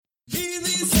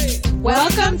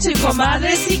Welcome to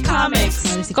Comadres y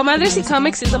Comics. Comadres y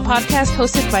Comics is a podcast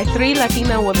hosted by 3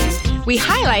 Latina women. We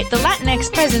highlight the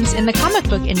Latinx presence in the comic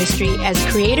book industry as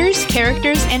creators,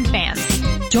 characters, and fans.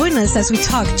 Join us as we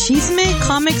talk chisme,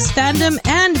 comics, fandom,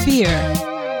 and beer.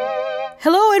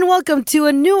 Hello and welcome to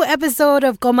a new episode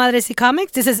of Comadres y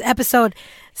Comics. This is episode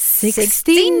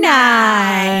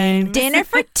 69. Dinner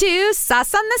for 2,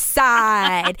 sauce on the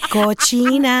side.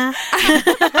 Cochina.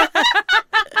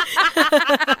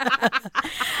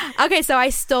 Okay, so I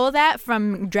stole that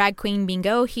from Drag Queen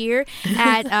Bingo here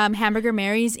at Hamburger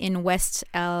Mary's in West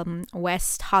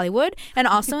Hollywood and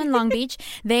also in Long Beach.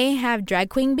 They have Drag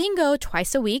Queen Bingo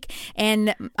twice a week,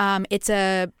 and it's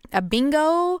a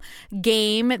bingo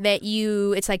game that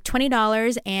it's like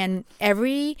 $20, and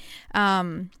every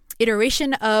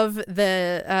iteration of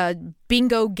the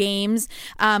bingo games,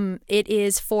 it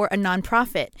is for a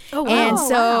nonprofit. Oh, wow. And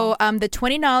so the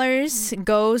 $20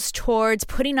 goes towards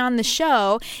putting on the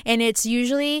show, and it's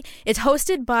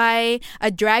hosted by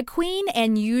a drag queen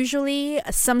and usually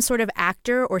some sort of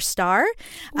actor or star.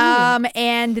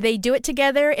 And they do it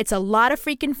together. It's a lot of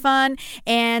freaking fun.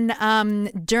 And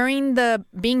during the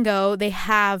bingo, they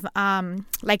have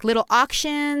like little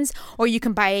auctions, or you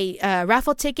can buy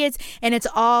raffle tickets, and it's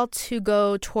all to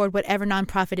go toward whatever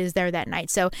nonprofit is there that night.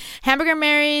 So Hamburger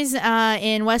Mary's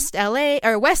in West LA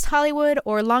or West Hollywood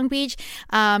or Long Beach,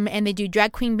 and they do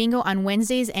Drag Queen Bingo on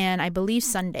Wednesdays and I believe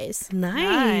Sundays.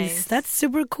 Nice. That's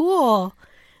super cool.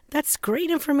 That's great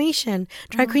information.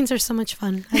 Drag queens are so much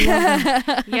fun. I love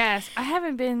them. Yes, I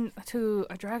haven't been to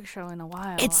a drag show in a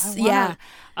while. They're I've so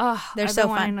been fun.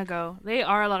 wanting to go. They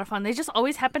are a lot of fun. They just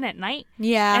always happen at night.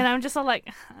 Yeah. And I'm just all like,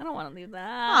 I don't want to leave the Oh,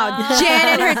 house.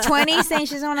 Jen in her 20s saying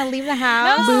she doesn't want to leave the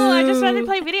house. No, I just rather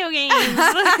play video games.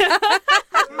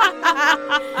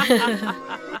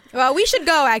 Well, we should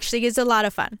go, actually. It's a lot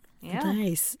of fun. Yeah.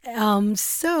 Nice.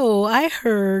 So I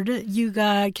heard you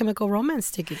got Chemical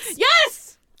Romance tickets. Yes!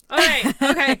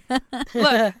 Okay.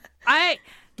 Look,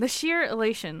 the sheer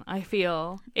elation I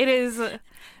feel, it is,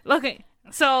 okay,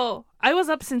 so I was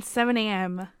up since 7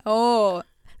 a.m. Oh,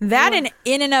 that in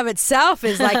and of itself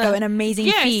is like an amazing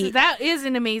feat. Yes, that is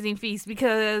an amazing feat,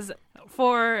 because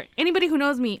for anybody who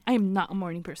knows me, I am not a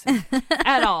morning person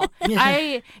at all.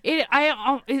 It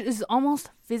is almost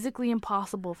physically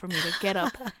impossible for me to get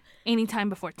up anytime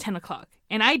before 10 o'clock.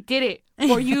 And I did it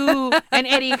for you and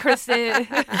Eddie, Kristen.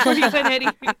 For you and Eddie.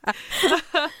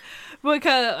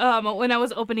 Because when I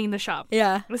was opening the shop.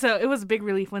 Yeah. So it was a big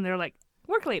relief when they were like,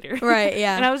 work later. Right,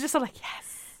 yeah. And I was just like,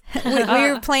 yes. we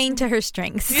were playing to her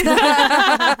strengths. But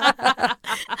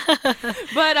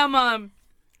I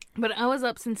was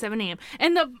up since 7 a.m.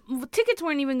 And the tickets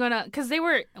weren't even gonna, because they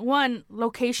were,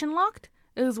 location locked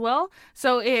as well.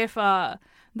 So if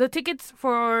the tickets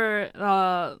for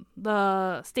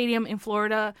the stadium in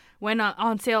Florida went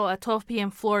on sale at 12 p.m.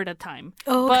 Florida time.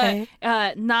 Oh, okay.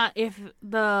 But not if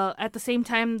at the same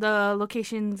time the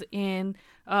locations in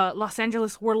Los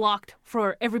Angeles were locked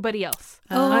for everybody else.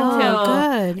 Good.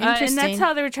 And that's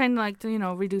how they were trying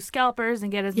to reduce scalpers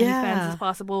and get as many fans as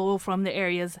possible from the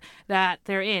areas that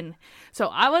they're in. So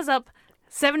I was up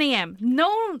 7 a.m. No,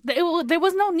 there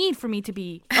was no need for me to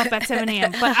be up at 7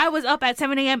 a.m. But I was up at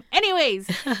 7 a.m. anyways.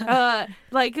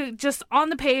 Just on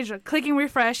the page, clicking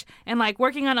refresh, and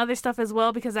working on other stuff as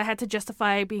well, because I had to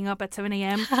justify being up at 7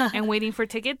 a.m. and waiting for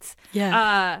tickets.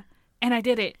 Yeah. And I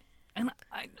did it. And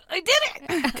I did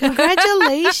it.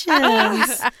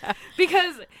 Congratulations.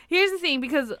 Because here's the thing,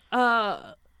 because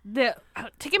the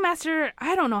Ticketmaster,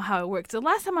 I don't know how it works. The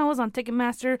last time I was on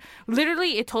Ticketmaster,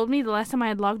 literally it told me the last time I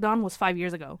had logged on was 5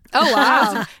 years ago. Oh,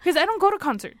 wow. Because I don't go to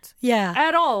concerts. Yeah.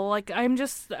 At all.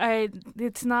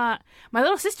 It's not, my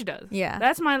little sister does. Yeah.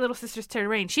 That's my little sister's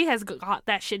terrain. She has got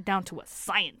that shit down to a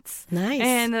science. Nice.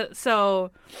 And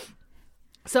so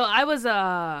I was,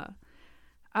 I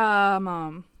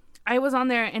was on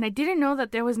there, and I didn't know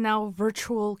that there was now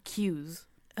virtual queues.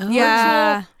 Oh.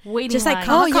 Yeah. Waiting just like line.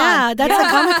 Comic-Con. Oh, yeah. That's a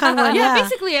Comic-Con one. Yeah,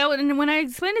 basically, and when I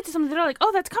explained it to somebody, they're like,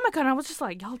 "Oh, that's Comic-Con." I was just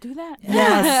like, "Y'all do that?"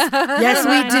 Yes. Yes,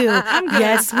 we do. I'm good.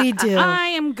 Yes, we do. I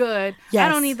am good. Yes. I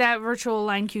don't need that virtual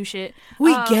line queue shit.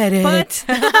 We get it.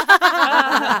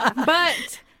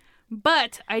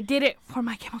 But I did it for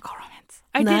My Chemical Romance.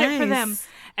 I did it for them.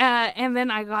 And then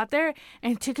I got there,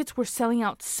 and tickets were selling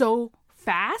out so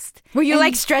fast. Were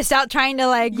you stressed out trying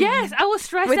to Yes, I was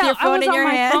stressed with out. your phone I was in your on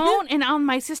my hand? phone and on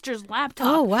my sister's laptop.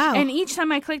 Oh, wow. And each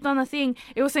time I clicked on the thing,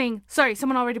 it was saying, "Sorry,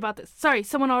 someone already bought this. Sorry,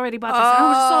 someone already bought this." And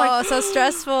I was just so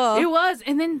stressful. it was.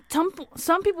 And then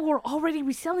some people were already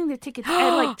reselling their tickets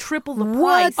at triple the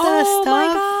What price. the stuff? my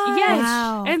God. Yes.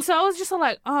 Wow. And so I was just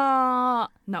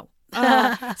no.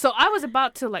 So I was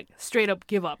about to like straight up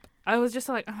give up. I was just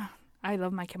like, I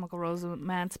love My Chemical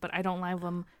Romance, but I don't love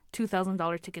them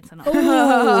 $2,000 tickets and all.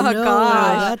 Oh, no,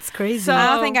 gosh. that's crazy. So- I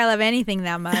don't think I love anything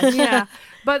that much. Yeah.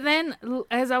 But then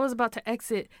as I was about to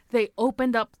exit, they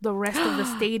opened up the rest of the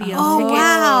stadium Oh, tickets.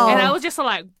 wow. And I was just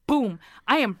like, boom,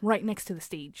 I am right next to the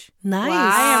stage. Nice.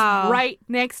 Wow. I am right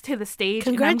next to the stage.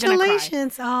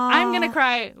 Congratulations. And I'm going to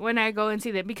cry when I go and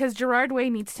see them because Gerard Way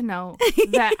needs to know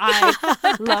that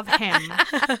I love him.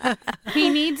 He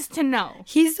needs to know.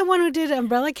 He's the one who did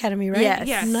Umbrella Academy, right? Yes.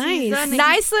 Yes. Nice. He's done it.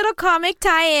 Nice little comic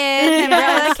tie-in.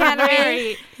 Umbrella Academy.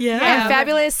 Very- Yeah. And Yeah,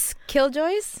 Fabulous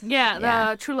Killjoys. Yeah,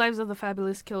 Yeah. the True Lives of the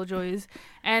Fabulous Killjoys,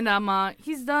 and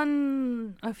he's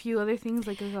done a few other things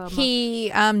like He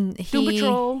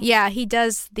Patrol. Yeah, he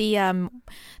does the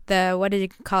what did you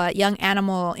call it? Young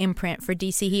Animal imprint for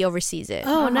DC. He oversees it.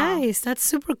 Oh, nice. That's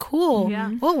super cool.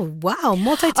 Yeah. Oh, wow.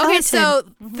 Multi-talented. Okay, so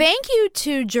thank you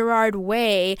to Gerard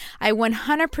Way. I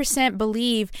 100%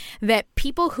 believe that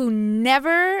people who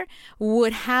never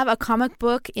would have a comic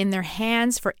book in their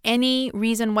hands for any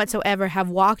reason whatsoever have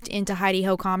walked into Heidi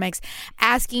Ho Comics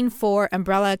asking for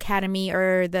Umbrella Academy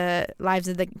or the Lives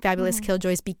of the Fabulous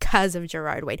Killjoys because of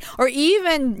Gerard Way, or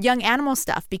even Young Animal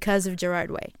stuff because of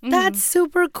Gerard Way. That's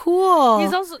super cool.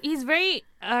 He's very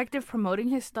active promoting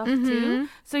his stuff too.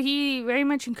 So he very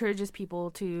much encourages people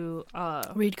to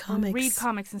Read comics.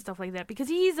 and stuff like that because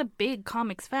he's a big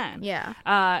comics fan. Yeah.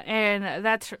 And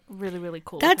that's really, really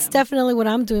cool. of That's him. definitely what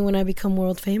I'm doing when I become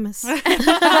world famous.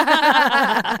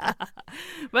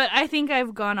 But I think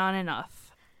I've gone on enough.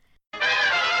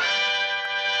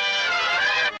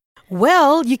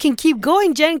 Well, you can keep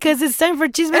going, Jen, because it's time for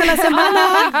Chisme de la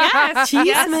Semana. Yes, Chisme.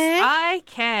 yes, I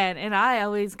can. And I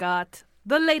always got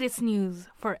the latest news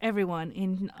for everyone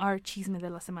in our Chisme de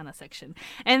la Semana section.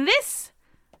 And this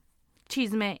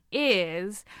chisme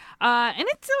is, and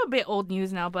it's a bit old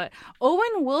news now, but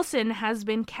Owen Wilson has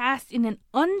been cast in an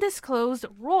undisclosed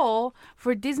role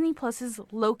for Disney Plus's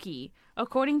Loki.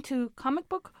 According to Comic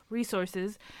Book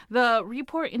Resources, the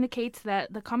report indicates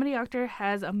that the comedy actor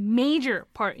has a major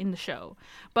part in the show,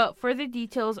 but further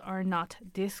details are not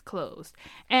disclosed.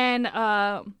 And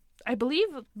I believe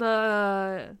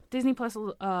the Disney Plus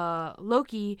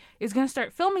Loki is going to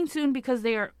start filming soon because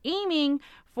they are aiming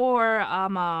for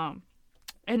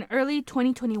an early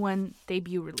 2021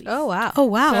 debut release. Oh wow. Oh,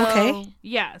 wow. So, Okay.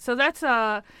 Yeah, so that's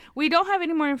we don't have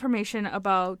any more information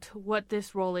about what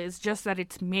this role is, just that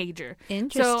it's major.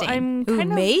 Interesting. So I'm kind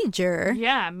of major.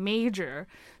 Yeah, major.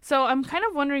 So I'm kind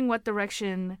of wondering what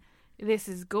direction this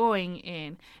is going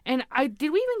in. And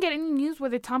did we even get any news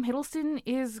whether Tom Hiddleston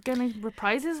is going to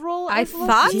reprise his role? I as Loki?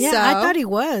 thought Yeah, so. I thought he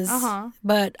was. Uh-huh.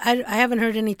 But I haven't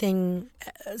heard anything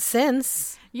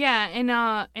since. Yeah, and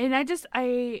I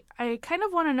kind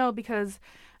of want to know because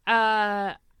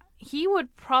he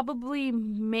would probably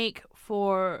make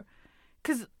for,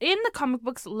 because in the comic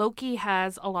books Loki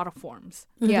has a lot of forms,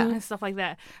 Yeah. and stuff like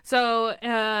that. So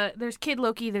there's Kid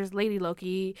Loki, there's Lady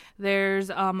Loki, there's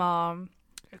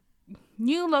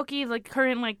new Loki, like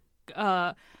current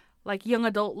like young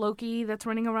adult Loki that's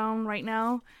running around right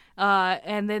now,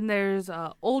 and then there's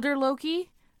older Loki.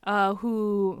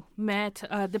 Who met,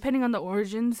 depending on the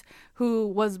origins, who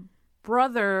was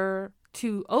brother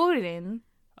to Odin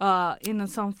in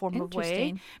some form of way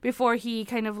Interesting. before he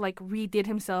kind of like redid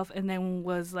himself and then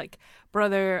was like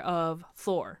brother of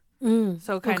Thor.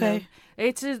 So kind of,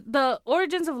 it's just the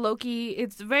origins of Loki.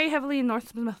 It's very heavily in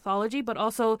Norse mythology, but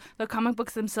also the comic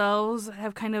books themselves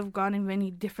have kind of gone in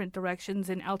many different directions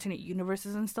in alternate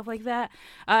universes and stuff like that.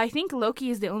 I think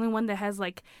Loki is the only one that has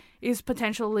is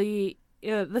potentially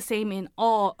the same in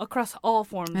across all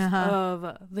forms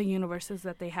of the universes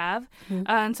that they have,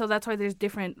 and so that's why there's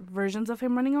different versions of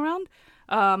him running around.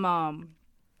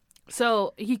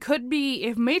 So he could be,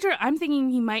 if major, I'm thinking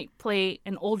he might play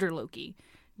an older Loki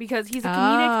because he's a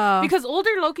comedic. Because older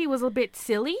Loki was a bit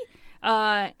silly,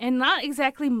 and not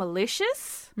exactly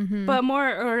malicious, but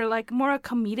more a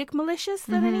comedic malicious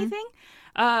than anything.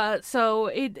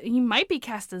 So he might be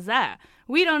cast as that.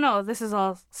 We don't know. This is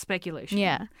all speculation.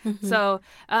 Yeah. So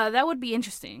that would be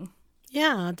interesting.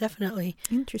 Yeah, definitely.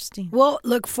 Interesting. Well,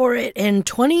 look for it in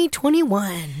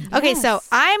 2021. Okay, so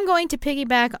I'm going to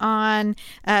piggyback on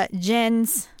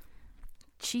Jen's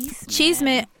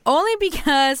Chisme only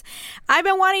because I've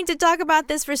been wanting to talk about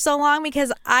this for so long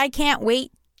because I can't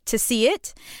wait to see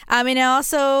it. And it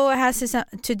also has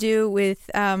to do with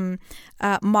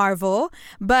Marvel,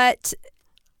 but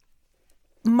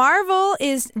Marvel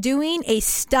is doing a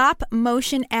stop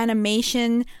motion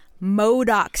animation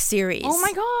MODOK series. Oh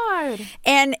my god!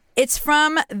 And It's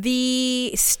from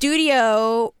the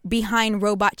studio behind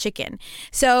Robot Chicken.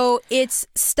 So it's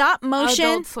stop motion.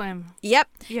 Adult Swim. Yep.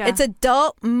 Yeah. It's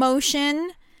adult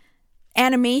motion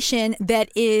animation that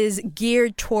is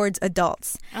geared towards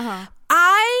adults. Uh-huh.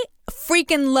 I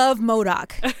freaking love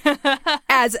MODOK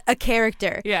as a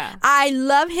character. Yeah. I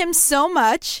love him so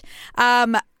much.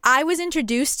 I was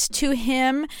introduced to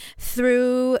him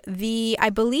through I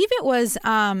believe it was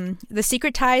the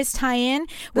Secret Ties tie-in.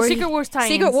 Secret Wars tie-in.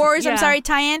 Secret Wars,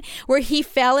 tie-in, where he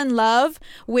fell in love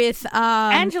with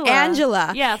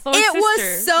Angela. Yeah, Thor's It sister.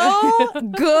 was so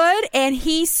good, and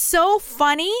he's so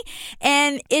funny,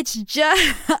 and it's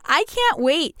just, I can't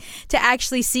wait to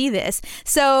actually see this.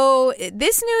 So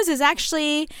this news is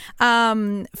actually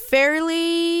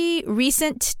fairly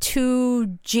recent to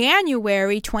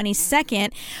January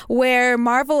 22nd, where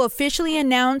Marvel officially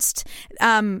announced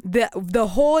the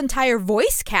whole entire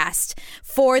voice cast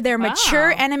for their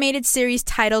mature animated series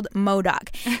titled MODOK.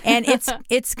 And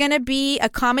it's going to be a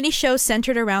comedy show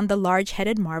centered around the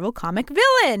large-headed Marvel comic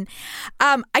villain.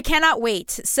 I cannot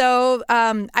wait. So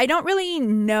I don't really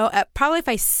know. Probably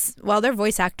they're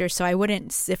voice actors, so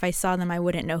if I saw them, I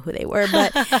wouldn't know who they were.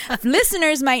 But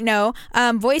listeners might know.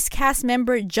 Voice cast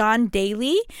member John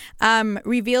Daly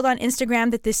revealed on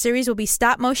Instagram that this series will be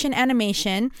stop-motion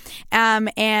animation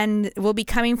and will be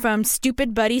coming from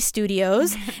Stupid Buddy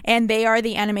Studios, and they are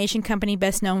the animation company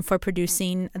best known for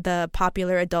producing the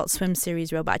popular Adult Swim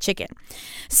series Robot Chicken.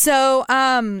 So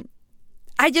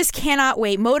I just cannot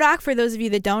wait. MODOK, for those of you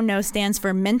that don't know, stands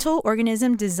for Mental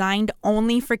Organism Designed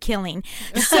Only for Killing.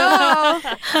 So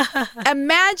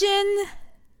imagine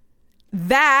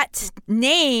that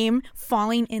name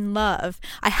falling in love.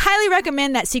 I highly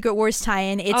recommend that Secret Wars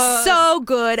tie-in. It's so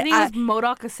good. I think it was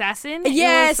MODOK Assassin.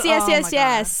 Yes.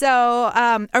 God. So,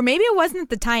 or maybe it wasn't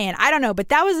the tie-in. I don't know, but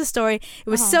that was the story. It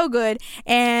was so good,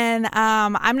 and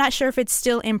I'm not sure if it's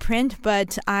still in print,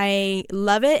 but I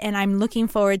love it, and I'm looking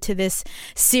forward to this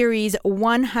series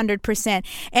 100%.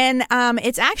 And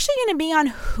it's actually going to be on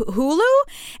Hulu,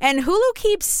 and Hulu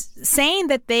keeps saying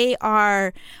that they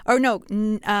are,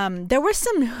 there were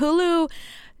some Hulu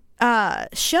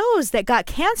shows that got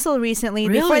canceled recently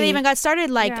before they even got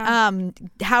started, like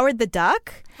Howard the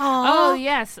Duck. Oh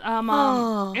yes,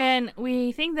 and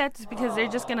we think that's because they're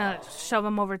just gonna shove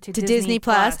them over to Disney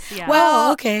Plus. Yeah.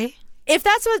 Well, okay. If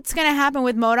that's what's gonna happen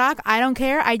with MODOK, I don't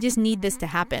care. I just need this to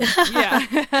happen. Yeah.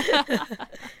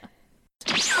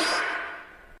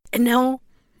 And now,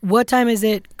 what time is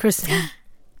it, Kristen?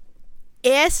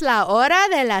 Es la hora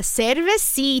de la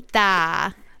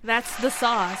cervecita. That's the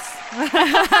sauce.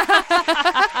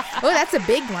 Oh, that's a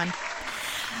big one.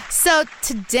 So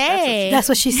today, That's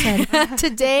what she said.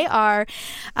 today our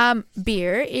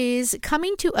beer is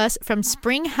coming to us from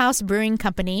Springhouse Brewing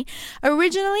Company.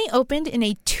 Originally opened in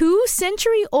a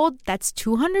 2-century-old, that's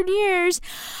 200 years,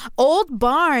 old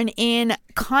barn in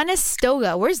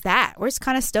Conestoga. Where's that? Where's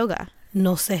Conestoga?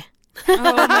 No sé.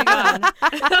 Oh my God.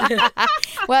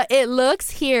 Well, it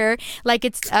looks here like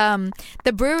it's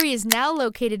the brewery is now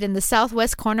located in the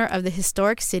southwest corner of the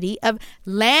historic city of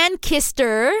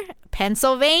Lancaster,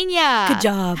 Pennsylvania. Good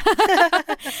job.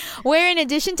 Where in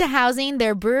addition to housing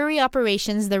their brewery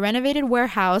operations, the renovated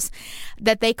warehouse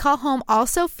that they call home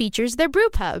also features their brew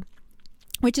pub,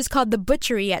 which is called The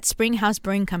Butchery at Springhouse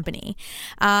Brewing Company,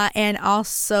 and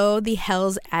also the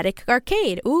Hell's Attic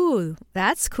Arcade. Ooh,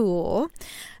 that's cool.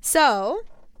 So,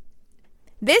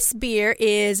 this beer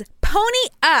is Pony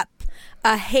Up,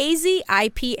 a hazy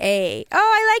IPA. Oh,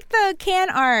 I like the can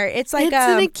art. It's like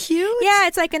Isn't it cute? Yeah,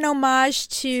 it's like an homage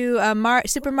to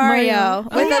Super Mario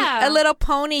with a little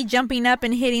pony jumping up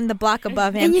and hitting the block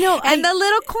above him. And and the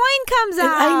little coin comes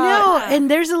out. I know.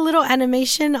 And there's a little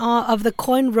animation of the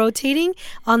coin rotating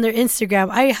on their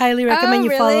Instagram. I highly recommend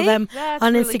you follow them That's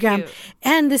on really Instagram. cute.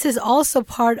 And this is also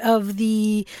part of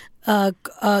the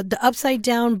upside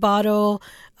down bottle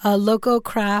Loco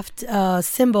Craft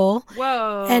symbol.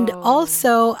 Whoa. And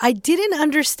also, I didn't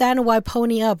understand why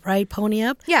Pony Up, right? Pony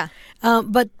Up? Yeah.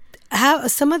 But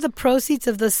some of the proceeds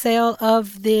of the sale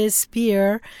of this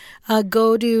beer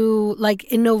go to, like,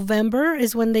 in November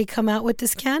is when they come out with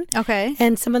this can. Okay.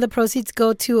 And some of the proceeds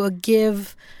go to a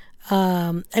Give,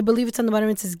 I believe it's on the bottom,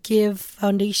 it says Give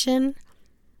Foundation.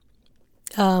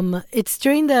 It's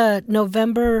during the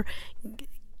November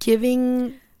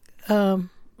giving, I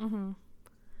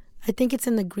think it's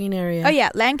in the green area. Oh,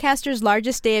 yeah. Lancaster's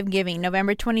largest day of giving,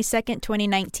 November 22nd,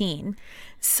 2019.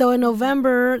 So in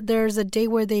November, there's a day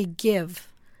where they give.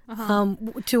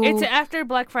 It's after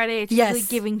Black Friday. It's usually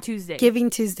Giving Tuesday. Giving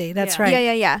Tuesday. That's Yeah.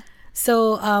 right. Yeah.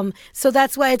 So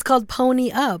that's why it's called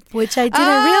Pony Up, which I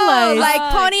didn't realize. Like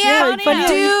Pony Yeah, Up, Pony Up.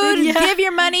 dude. Yeah. Give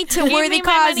your money to Give worthy me my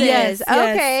money. causes. Yes,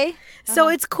 yes. Okay. So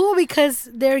it's cool because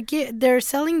they're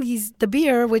selling the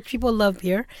beer, which people love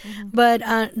beer, but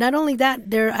not only that,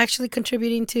 they're actually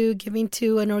contributing to giving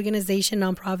to an organization,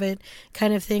 nonprofit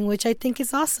kind of thing, which I think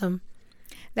is awesome.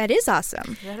 That is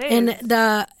awesome. That is.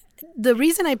 And the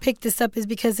reason I picked this up is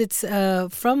because it's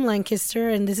from Lancaster,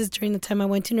 and this is during the time I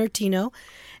went to Nortino,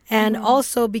 and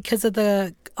also because of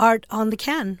the art on the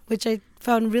can, which I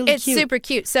found really It's cute. super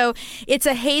cute. So it's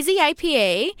a hazy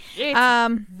IPA.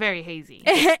 It's very hazy.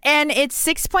 And it's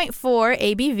 6.4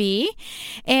 ABV,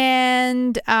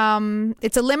 and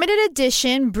it's a limited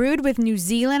edition brewed with New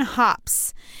Zealand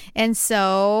hops. And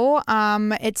so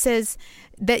it says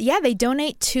that they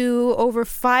donate to over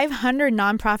 500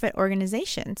 nonprofit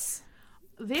organizations.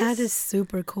 That is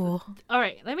super cool. All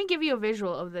right, let me give you a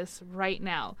visual of this right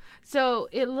now. So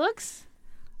it looks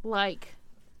like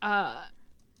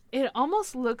it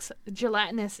almost looks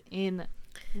gelatinous in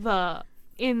the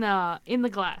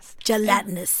glass.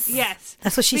 Gelatinous. Yes.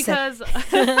 That's what she said.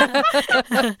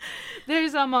 Because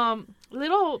there's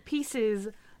little pieces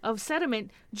of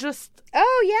sediment just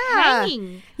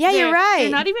hanging. Yeah, you're They're- right. They're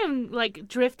not even like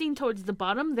drifting towards the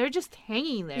bottom. They're just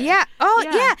hanging there. Yeah. Oh,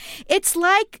 Yeah. yeah. It's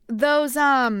like those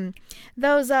what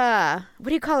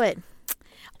do you call it?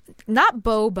 Not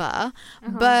boba,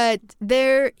 but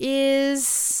there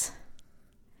is.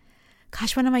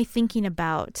 Gosh, what am I thinking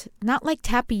about? Not like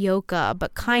tapioca,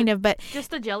 but kind of, but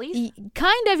Just the jellies?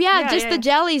 kind of, yeah. Yeah, Just yeah. the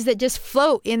jellies that just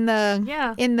float in the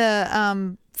Yeah.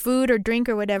 food or drink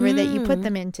or whatever that you put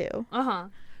them into. Uh-huh.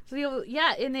 So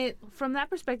in it from that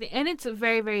perspective, and it's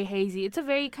very, very hazy. It's a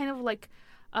very kind of like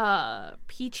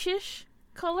peachish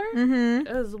color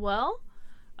as well.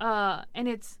 And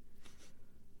it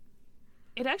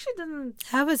actually doesn't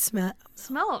Have a smell.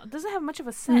 smell. It doesn't have much of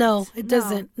a scent. No, it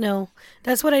doesn't. No.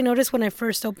 That's what I noticed when I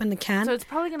first opened the can. So it's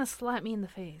probably gonna slap me in the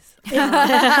face.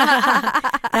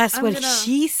 That's what gonna-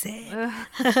 she said.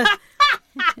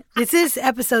 This is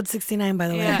episode 69, by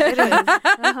the way. Yeah, it is.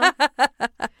 Uh-huh.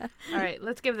 All right,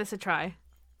 let's give this a try.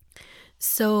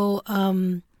 So,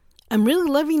 I'm really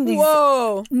loving these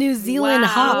Whoa. New Zealand Wow.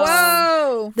 hops.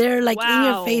 Whoa. They're like in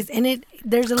your Wow. face, and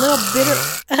there's a little bitter.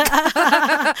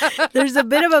 There's a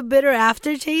bit of a bitter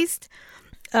aftertaste.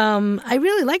 I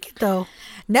really like it though.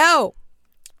 No.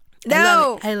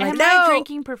 No. I like Am it. I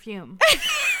drinking perfume?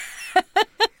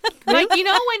 Like, you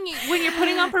know when you're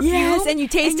putting on perfume, Yes, and you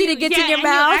taste it, it gets in your and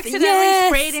mouth. You accidentally Yes.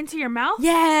 spray it into your mouth.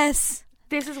 Yes.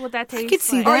 This is what that tastes. could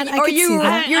see like. that. I could see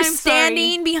that. You're I'm sorry.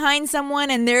 standing behind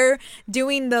someone and they're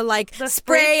doing the The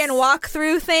spray spritz. and walk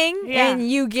through thing, Yeah. and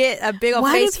you get a big old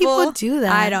Why do face people full. do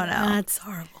that? I don't know. That's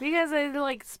horrible. Because it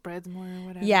like spreads more or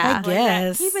whatever. Yeah. I Like that.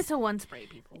 guess. Keep it to one spray,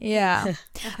 people. Yeah.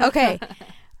 Okay.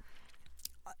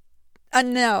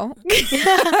 No.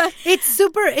 It's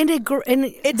super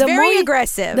It's the more very you-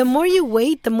 aggressive. The more you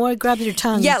wait, the more it grabs your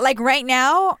tongue. Yeah, like right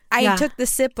now, I Yeah. took the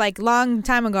sip like long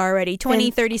time ago already, 20,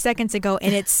 30 seconds ago,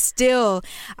 and it's still,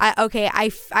 I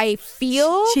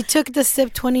feel, She took the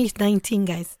sip 2019,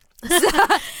 guys.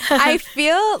 I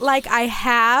feel like I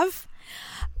have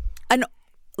an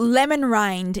lemon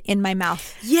rind in my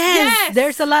mouth. Yes,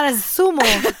 there's a lot of sumo.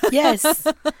 Yes,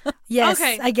 yes,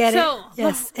 Okay, I get so- it.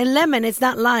 Yes, and lemon. It's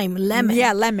not lime. Lemon.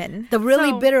 Yeah, lemon. the really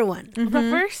So- bitter one. The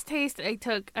first taste I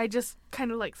took, I just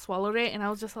kind of like swallowed it, and I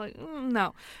was just like,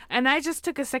 no. And I just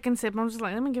took a second sip, and I was just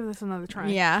like, let me give this another try.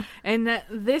 Yeah. And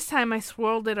this time I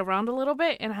swirled it around a little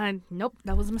bit, and nope,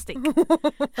 that was a mistake.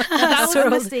 That was a Swirled.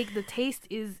 mistake. The taste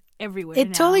is everywhere. It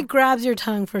now. totally grabs your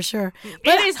tongue for sure.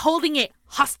 It is holding it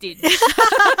hostage.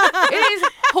 It is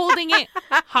holding it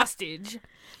hostage.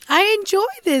 I enjoy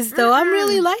this though. I'm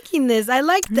really liking this. I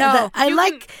like No, I you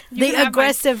like can the have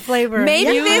aggressive flavor.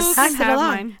 Maybe Yeah, this- pass You it can have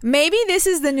along. mine. Maybe this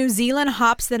is the New Zealand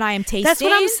hops that I am tasting. That's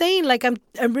what I'm saying. Like I'm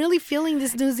really feeling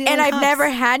this New Zealand. And I've hops. never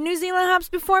had New Zealand hops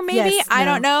before, maybe. Yes, I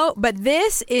no. don't know. But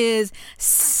this is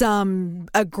some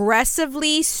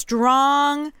aggressively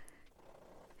strong,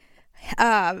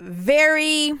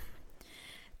 very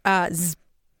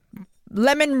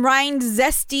lemon rind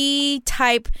zesty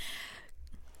type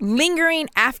lingering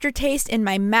aftertaste in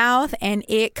my mouth, and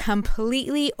it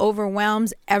completely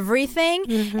overwhelms everything.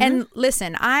 And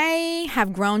listen, I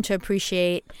have grown to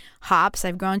appreciate hops.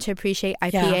 I've grown to appreciate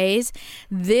IPAs.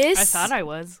 This I thought I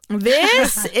was.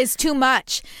 this is too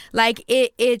much. Like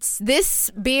it's this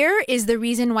beer is the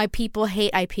reason why people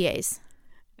hate IPAs.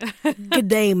 Good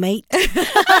day, mate.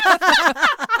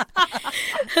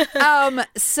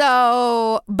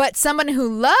 But someone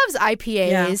who loves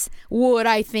IPAs would,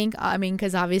 I think, I mean,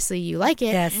 because obviously you like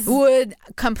it, Yes. would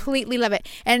completely love it.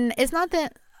 And it's not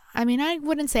that I mean, I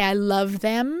wouldn't say I love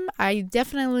them. I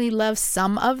definitely love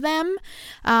some of them.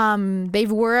 They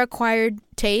were acquired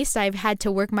taste. I've had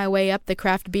to work my way up the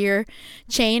craft beer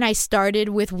chain. I started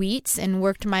with wheats and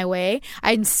worked my way.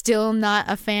 I'm still not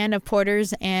a fan of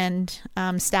porters and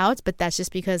stouts, but that's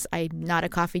just because I'm not a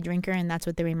coffee drinker and that's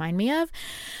what they remind me of.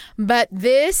 But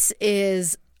this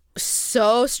is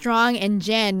so strong, and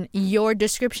Jen, your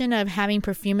description of having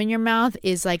perfume in your mouth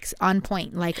is like on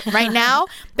point. Like right now,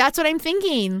 that's what I'm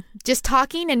thinking. Just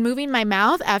talking and moving my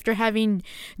mouth after having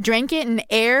drank it, and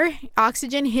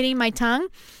oxygen hitting my tongue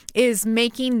is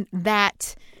making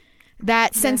that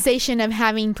sensation of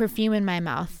having perfume in my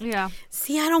mouth. Yeah.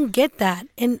 See, I don't get that,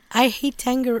 and I hate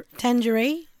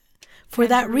Tanqueray for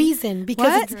that reason,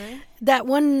 because it's that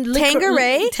one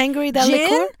Tanqueray, that gin?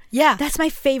 liqueur. Yeah, That's my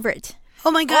favorite. oh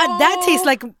my God, that tastes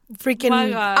like freaking. My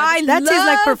God. I tastes like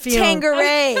love perfume.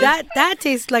 Tanqueray. That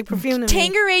tastes like perfume to me.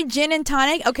 Tanqueray gin and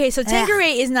tonic. Okay, so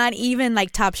Tanqueray is not even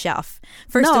like top shelf.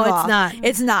 First No, of all, it's not.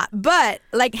 It's not. But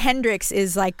like Hendrix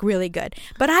is like really good.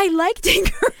 But I like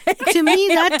Tanqueray. To me,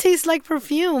 that tastes like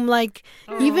perfume. Like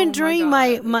even my during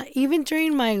God.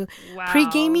 my Wow.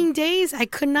 pre-gaming days, I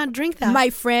could not drink that.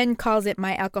 My friend calls it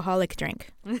my alcoholic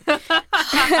drink.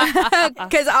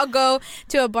 Because I'll go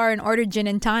to a bar and order gin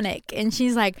and tonic, and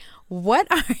she's like, "What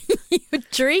are you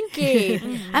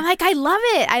drinking?" I'm like, "I love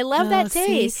it. I love that see,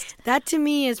 taste." that to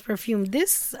me is perfume.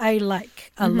 This I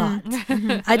like a lot.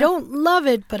 I don't love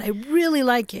it, but I really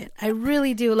like it. I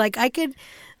really do. Like I could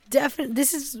definitely.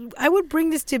 I would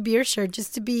bring this to Beer Shirt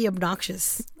just to be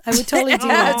obnoxious. I would totally do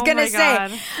I that. was gonna my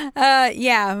say, God.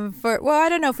 yeah. I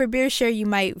don't know. For Beer Share, you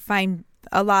might find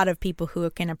a lot of people who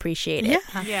can appreciate it.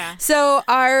 Yeah. Yeah. So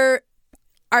our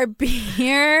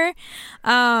beer,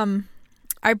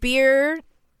 our beer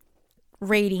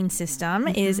rating system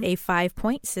is a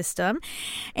 5-point system,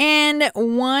 and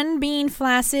 1 being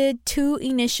flaccid, 2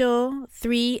 initial,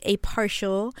 3 a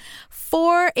partial,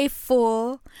 4 a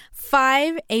full,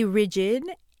 5 a rigid.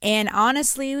 And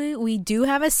honestly, we do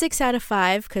have a 6 out of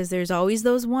 5 because there's always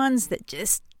those ones that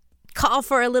just call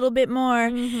for a little bit more.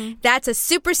 That's a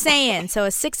Super Saiyan, so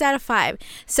a 6 out of 5.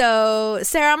 So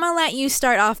Sarah, I'm gonna let you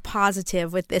start off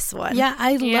positive with this one. Yeah,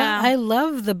 I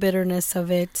love the bitterness of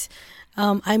it.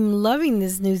 I'm loving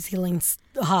this New Zealand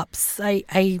hops.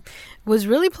 I was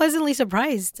really pleasantly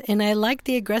surprised, and I like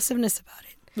the aggressiveness about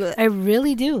it. I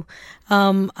really do.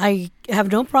 I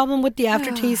have no problem with the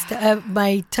aftertaste of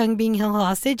my tongue being held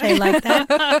hostage. I like that.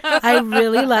 I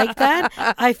really like that.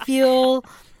 I feel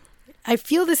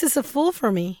this is a full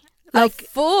for me. Like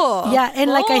full. Yeah, and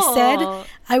like I Full. said,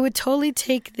 I would totally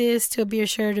take this to a beer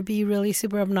share to be really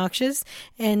super obnoxious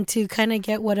and to kind of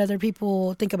get what other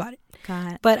people think about it.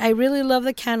 God. But I really love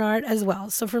the can art as well.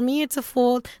 So for me, it's a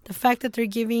full. The fact that they're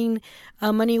giving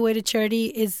money away to charity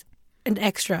is an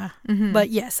extra. But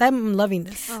yes, I'm loving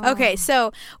this. Okay,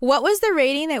 so what was the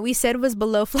rating that we said was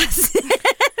below flaccid?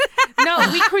 No,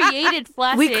 we created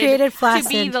flaccid. To be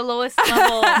Flaccid. the lowest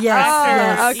level.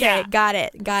 Yes. Okay, Yeah. got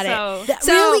it.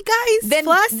 So, Really, guys?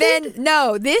 Flaccid? Then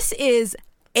no, this is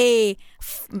a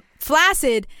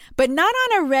flaccid, but not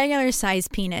on a regular size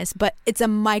penis, but it's a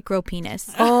micro penis.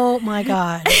 Oh my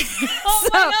God. A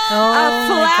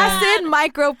flaccid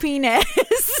micro penis.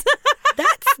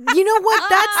 That's, you know what?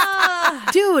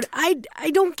 That's, dude, I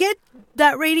don't get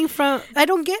that rating from, I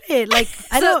don't get it. Like,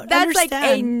 I So don't that's understand.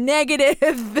 like a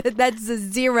negative. That's a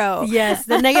 0. Yes,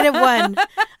 the -1.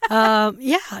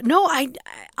 Yeah, no, I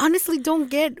honestly don't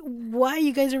get why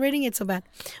you guys are rating it so bad.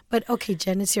 But okay,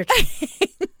 Jen, it's your turn.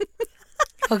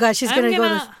 Oh gosh, she's gonna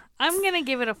go. I'm gonna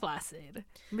give it a flaccid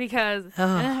because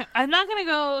Oh. I'm not gonna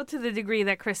go to the degree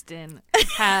that Kristen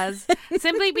has,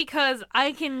 simply because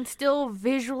I can still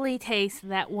visually taste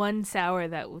that one sour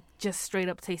that just straight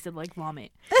up tasted like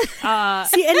vomit. See,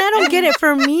 and I don't get it.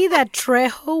 For me, that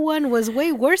Trejo one was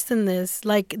way worse than this.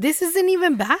 Like, this isn't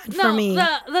even bad for No, me.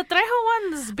 the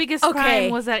Trejo one's biggest Okay.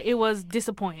 crime was that it was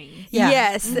disappointing. Yeah.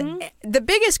 Yes. The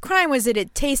biggest crime was that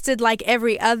it tasted like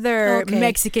every other Okay.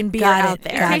 Mexican beer Got it. out It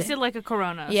there. Got tasted like a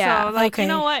Corona. Yeah. So, like, Okay. you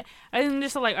know what? I'm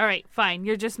just like, all right, fine.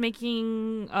 You're just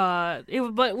making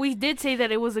but we did say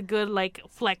that it was a good like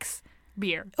flex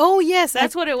beer. Oh yes,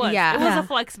 That's what it was. Yeah. It was Yeah. a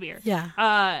flex beer. Yeah.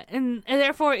 And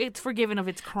therefore it's forgiven of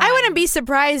its crime. I wouldn't be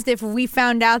surprised if we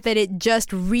found out that it just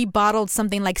rebottled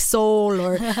something like Soul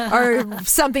or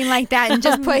something like that and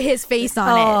just put his face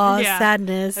on it. Oh, Yeah.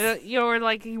 sadness. You're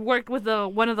like you worked with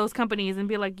one of those companies and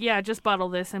be like, yeah, just bottle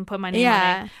this and put my name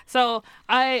Yeah. on it. So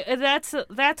that's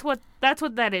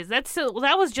what that is.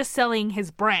 That was just selling his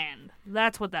brand.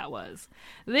 That's what that was.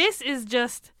 This is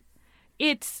just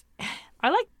I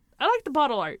like the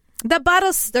bottle art. The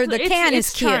bottles or the It's- can it's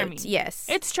is cute. charming. Yes.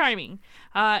 It's charming.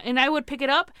 and I would pick it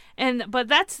up. But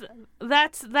that's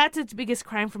its biggest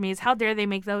crime for me is how dare they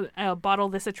make the bottle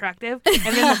this attractive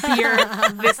and then the beer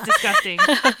this disgusting.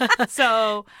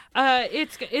 So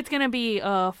it's gonna be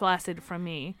flaccid from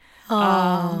me.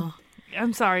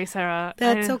 I'm sorry, Sarah.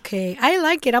 That's okay. I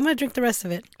like it. I'm gonna drink the rest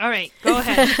of it. All right, go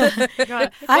ahead.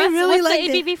 I really what's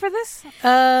like the ABV for this?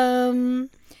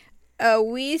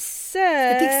 We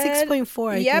said I think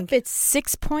 6.4. Yep, it's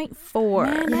 6.4.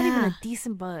 Man, not even a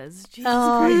decent buzz. Jesus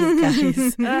Oh,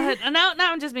 Christ. you guys. Now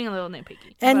I'm just being a little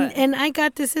nitpicky. And I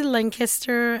got this in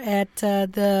Lancaster at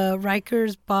the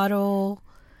Rikers Bottle.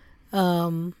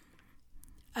 I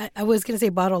was gonna say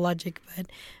Bottle Logic, but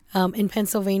in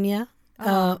Pennsylvania,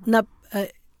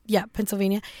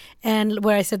 Pennsylvania, and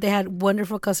where I said they had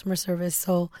wonderful customer service.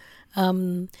 So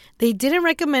they didn't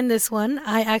recommend this one.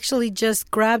 I actually just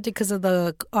grabbed it because of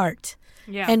the art,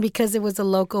 and because it was a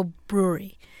local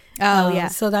brewery.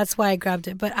 So that's why I grabbed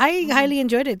it. But I highly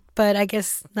enjoyed it. But I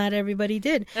guess not everybody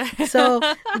did. So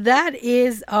that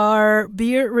is our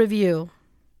beer review.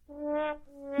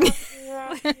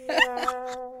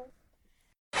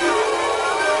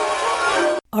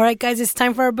 All right, guys, it's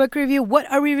time for our book review. What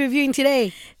are we reviewing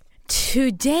today?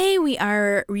 Today we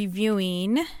are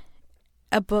reviewing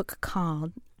a book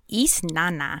called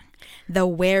Isnana, the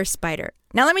Were Spider.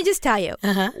 Now let me just tell you,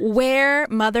 Were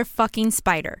motherfucking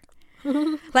spider.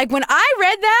 Like when I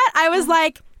read that, I was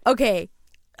like, okay,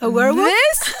 a werewolf?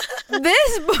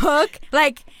 This book,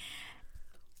 like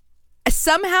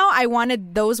somehow I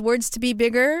wanted those words to be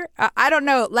bigger. I don't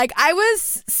know. Like I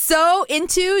was so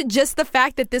into just the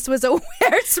fact that this was a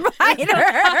were spider.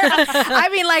 I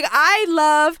mean, like I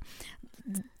love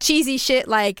cheesy shit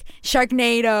like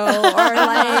Sharknado or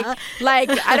like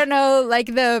I don't know,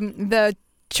 like the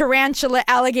tarantula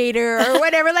alligator or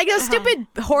whatever, like those stupid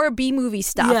horror B movie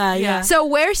stuff. Yeah. So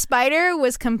Were Spider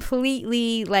was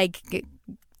completely like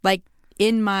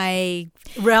in my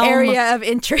realm area of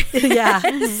interest. Yeah.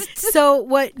 So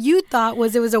what you thought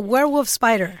was it was a werewolf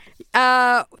spider.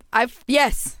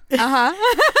 Yes.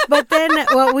 But then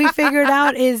what we figured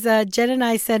out is Jen and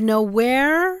I said no.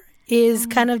 Were is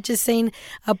kind of just saying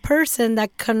a person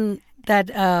that can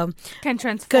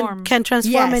transform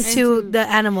into the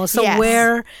animal. So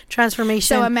were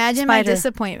transformation. So imagine spider. my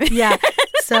disappointment. Yeah.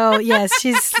 So yes,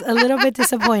 she's a little bit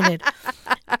disappointed.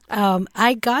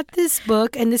 I got this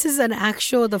book, and this is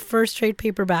the first trade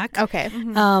paperback. Okay.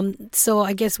 So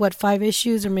I guess 5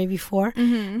 issues or maybe 4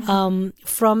 from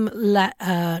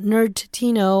Nerd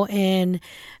Tino in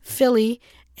Philly.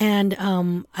 And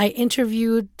I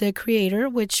interviewed the creator,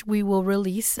 which we will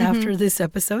release after this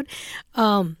episode.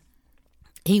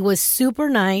 He was super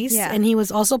nice, and he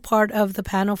was also part of the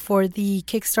panel for the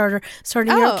Kickstarter,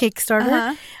 starting your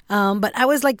Kickstarter. But I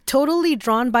was like totally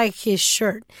drawn by his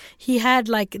shirt. He had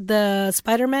like the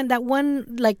Spider-Man, that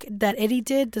one like that Eddie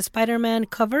did, the Spider-Man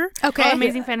cover. Okay,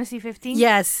 Amazing Fantasy 15.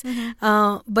 Yes,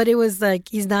 but it was like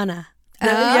Isnana.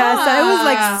 Yeah, so it was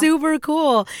like super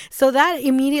cool. So that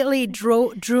immediately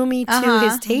drew me to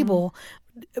his table.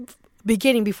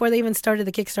 Before they even started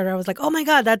the Kickstarter, I was like, oh my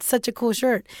God, that's such a cool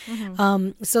shirt.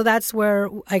 So that's where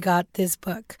I got this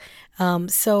book.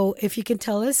 So if you can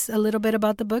tell us a little bit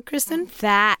about the book, Kristen.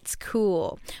 That's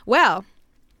cool. Well,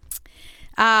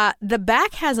 the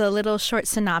back has a little short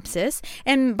synopsis.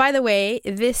 And by the way,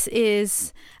 this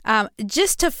is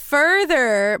just to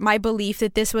further my belief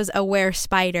that this was a Were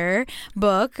Spider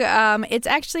book. It's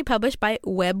actually published by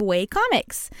Webway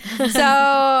Comics. So,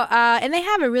 and they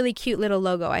have a really cute little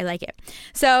logo. I like it.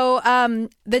 So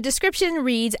the description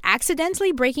reads,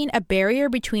 accidentally breaking a barrier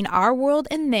between our world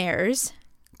and theirs,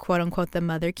 quote unquote, the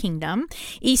Mother Kingdom,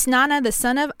 Isnana, the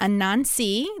son of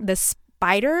Anansi, the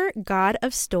spider god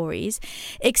of stories,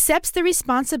 accepts the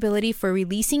responsibility for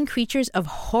releasing creatures of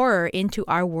horror into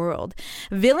our world.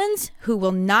 Villains who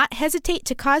will not hesitate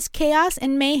to cause chaos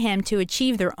and mayhem to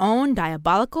achieve their own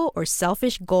diabolical or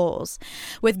selfish goals.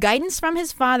 With guidance from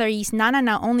his father, Isnana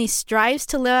not only strives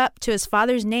to live up to his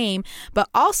father's name, but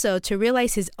also to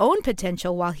realize his own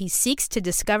potential while he seeks to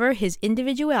discover his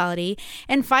individuality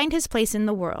and find his place in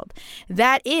the world.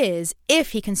 That is,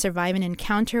 if he can survive an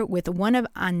encounter with one of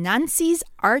Anansi's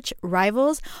arch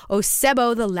rivals,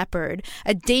 Osebo the Leopard,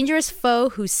 a dangerous foe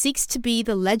who seeks to be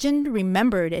the legend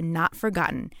remembered and not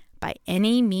forgotten by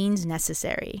any means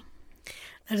necessary.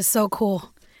 That is so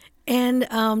cool. And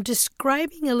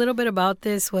describing a little bit about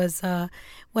this was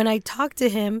when I talked to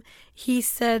him, he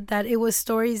said that it was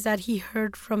stories that he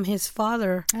heard from his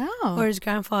father or his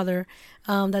grandfather,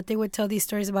 that they would tell these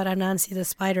stories about Anansi the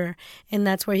spider. And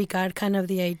that's where he got kind of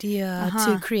the idea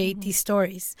to create these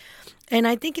stories. And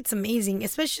I think it's amazing,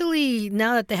 especially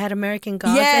now that they had American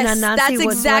Gods. Yes, and Anansi that's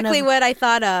was exactly what I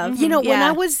thought of. You know, when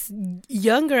I was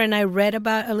younger and I read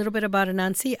about a little bit about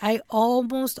Anansi, I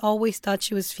almost always thought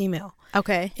she was female.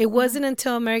 Okay. It wasn't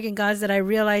until American Gods that I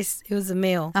realized it was a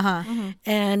male.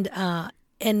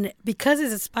 And because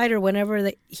he's a spider,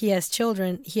 whenever he has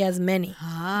children, he has many.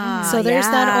 So there's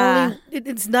not only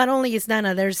it's not only his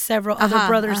Nana. There's several other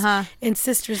brothers and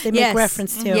sisters they make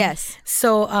reference to. Yes.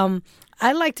 So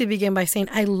I'd like to begin by saying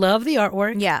I love the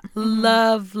artwork. Yeah.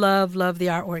 Love the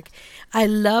artwork. I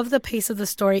love the pace of the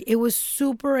story. It was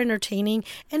super entertaining,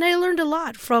 and I learned a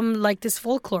lot from like this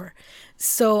folklore.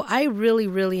 So I really,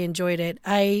 really enjoyed it.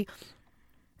 I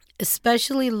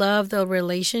especially love the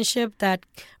relationship, that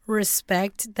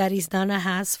respect that Isnana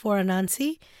has for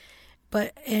Anansi.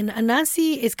 And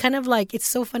Anansi is kind of like, it's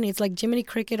so funny. It's like Jiminy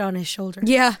Cricket on his shoulder.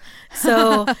 Yeah.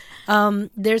 So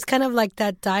there's kind of like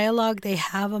that dialogue they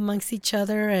have amongst each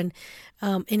other, and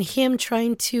him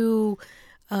trying to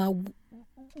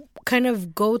kind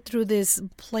of go through this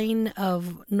plane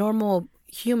of normal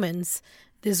humans,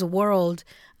 this world,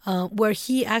 where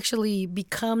he actually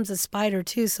becomes a spider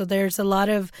too. So there's a lot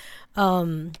of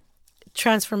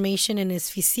transformation in his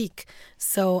physique.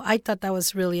 So I thought that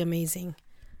was really amazing.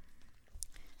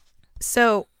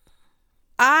 So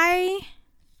I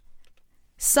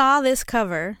saw this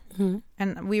cover,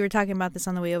 and we were talking about this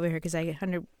on the way over here because I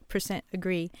 100%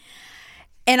 agree.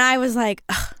 And I was like,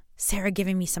 Sarah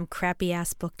giving me some crappy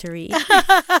ass book to read.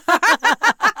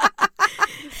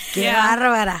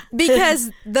 Because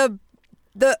the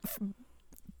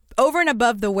over and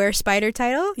above the Were Spider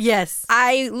title, yes,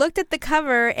 I looked at the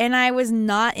cover and I was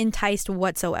not enticed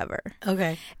whatsoever.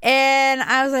 Okay. And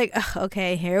I was like,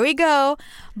 okay, here we go.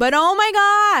 But oh my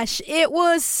gosh, it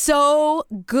was so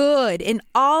good. And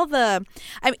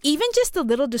even just the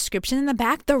little description in the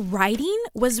back, the writing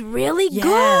was really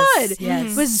good.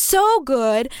 Yes. It was so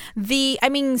good.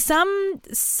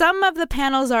 Some of the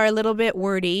panels are a little bit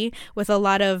wordy with a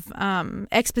lot of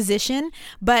exposition,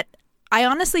 but I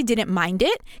honestly didn't mind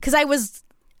it because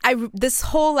this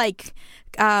whole like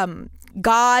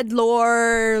God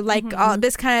lore, like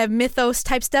this kind of mythos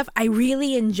type stuff, I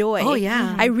really enjoy. Oh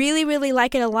yeah, I really, really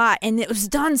like it a lot, and it was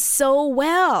done so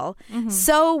well,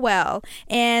 so well.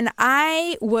 And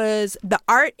the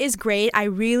art is great. I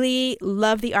really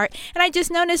love the art, and I just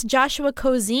noticed Joshua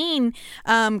Cozine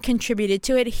contributed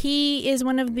to it. He is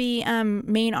one of the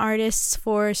main artists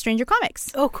for Stranger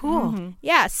Comics. Oh, cool.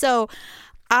 Yeah, so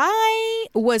I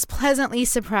was pleasantly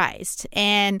surprised,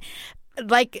 and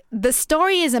like the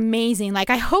story is amazing. Like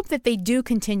I hope that they do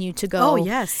continue to go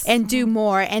and do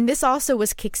more. And this also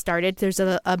was kickstarted. There's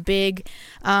a big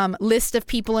list of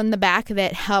people in the back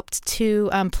that helped to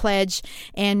pledge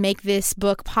and make this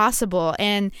book possible.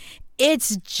 And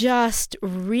it's just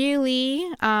really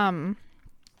a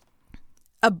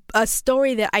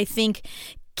story that I think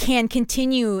can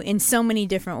continue in so many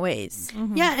different ways.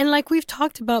 Yeah, and like we've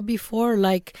talked about before,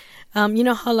 like you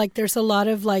know how like there's a lot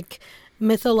of like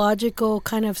mythological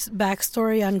kind of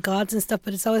backstory on gods and stuff,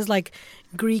 but it's always like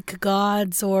Greek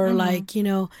gods or like, you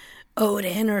know,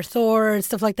 Odin or Thor and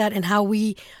stuff like that, and how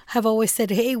we have always said,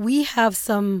 hey, we have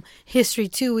some history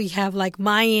too. We have like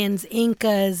Mayans,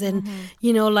 Incas, and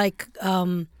you know, like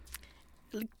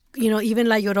you know, even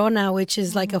La Llorona, which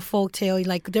is like a folk tale.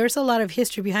 Like there's a lot of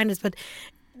history behind us, but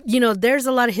you know, there's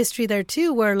a lot of history there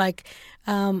too, where like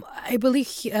I believe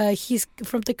he's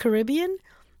from the Caribbean,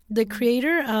 the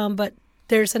creator, but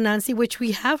there's Anansi, which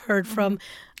we have heard from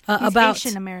about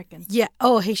Haitian American. Yeah.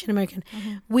 Oh, Haitian American.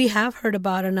 We have heard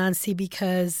about Anansi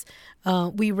because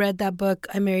we read that book,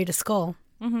 I Married a Skull.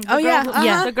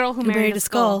 The girl who married a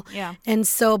skull. Yeah. And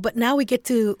so, but now we get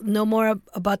to know more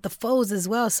about the foes as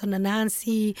well. So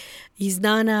Anansi,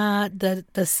 Isnana,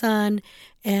 the son,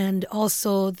 and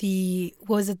also the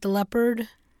leopard?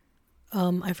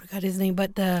 I forgot his name,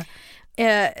 but the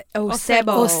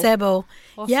Osebo.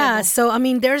 Yeah. So I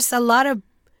mean, there's a lot of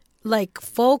like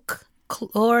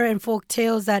folklore and folk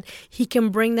tales that he can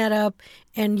bring that up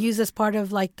and use as part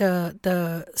of like the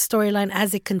storyline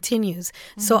as it continues.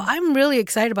 So I'm really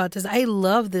excited about this. I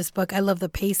love this book. I love the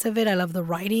pace of it. I love the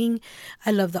writing.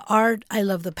 I love the art. I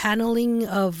love the paneling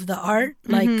of the art.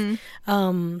 Like,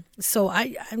 so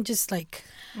I'm just like,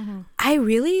 I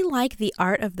really like the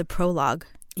art of the prologue.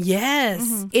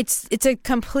 Yes. It's a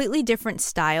completely different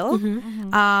style.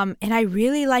 And I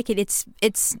really like it.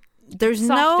 It's there's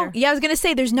Softer. I was gonna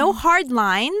say there's no hard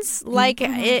lines like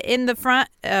in the front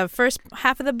first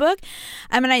half of the book.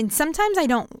 I mean, sometimes I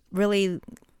don't really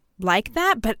like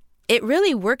that, but it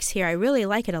really works here. I really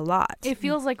like it a lot. It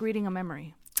feels like reading a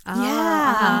memory.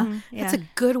 Yeah. That's a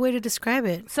good way to describe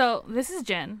it. So this is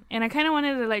Jen, and I kind of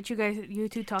wanted to let you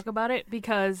two talk about it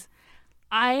because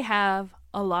I have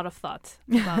a lot of thoughts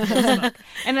about this book.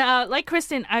 And like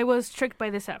Kristen, I was tricked by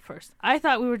this at first. I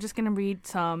thought we were just going to read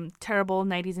some terrible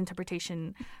 90s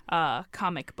interpretation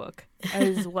comic book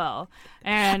as well.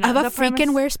 And of a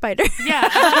freaking were spider. Yeah,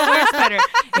 a were spider.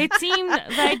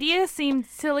 The idea seemed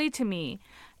silly to me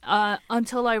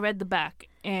until I read the back.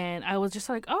 And I was just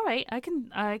like, all right, I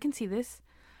can see this.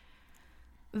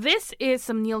 This is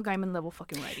some Neil Gaiman level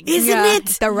fucking writing. Isn't it?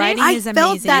 The writing is amazing. I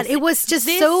felt that. It was just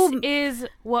this so... is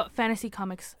what fantasy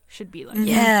comics should be like.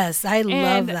 Yes, I And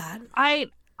love that.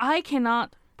 I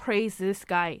cannot praise this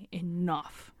guy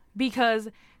enough because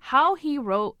how he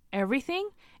wrote everything,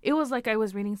 it was like I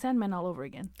was reading Sandman all over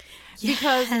again.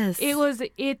 Because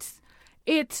it's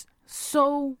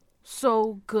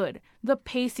so good. The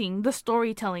pacing, the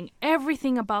storytelling,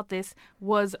 everything about this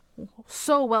was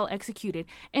so well executed.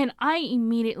 And I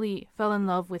immediately fell in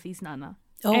love with Isnana.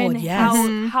 Oh, and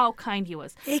yes. how kind he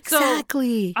was.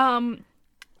 Exactly. So,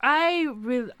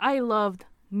 I loved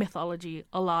mythology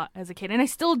a lot as a kid. And I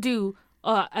still do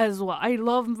as well. I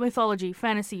love mythology,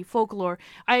 fantasy, folklore.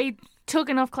 I took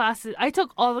enough classes. I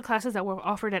took all the classes that were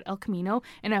offered at El Camino,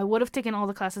 and I would have taken all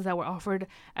the classes that were offered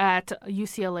at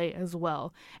UCLA as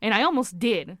well. And I almost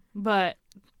did, but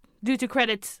due to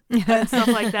credits and stuff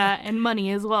like that, and money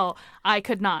as well, I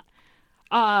could not.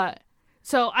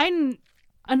 So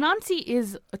Anansi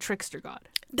is a trickster god.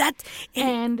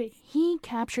 And he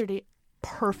captured it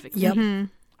perfectly.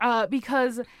 Yep.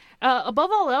 Because above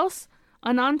all else,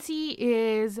 Anansi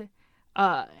is...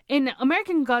 in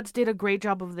American Gods did a great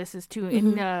job of this as too.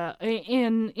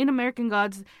 In American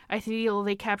Gods, I feel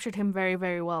they captured him very,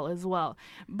 very well as well.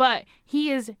 But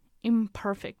he is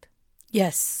imperfect.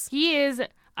 Yes. He is.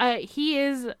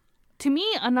 To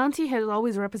me, Anansi has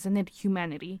always represented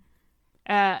humanity,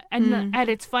 and at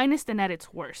its finest and at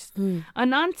its worst.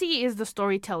 Anansi is the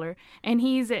storyteller, and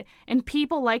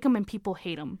people like him and people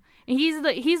hate him. And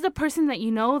he's the person that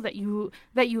you know that you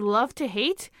love to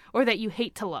hate or that you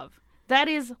hate to love. That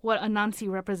is what Anansi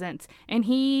represents, and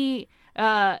he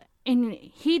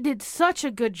did such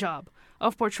a good job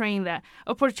of portraying that,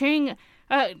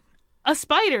 a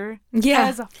spider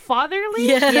as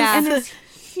fatherly and as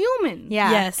human.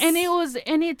 Yes, and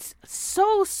it's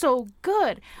so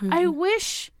good. I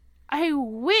wish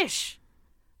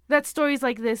that stories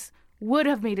like this would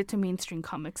have made it to mainstream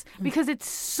comics because it's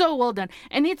so well done,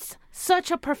 and it's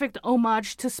such a perfect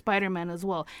homage to Spider-Man as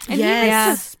well, and even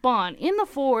to Spawn. In the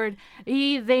forward,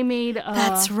 they made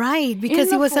that's right, because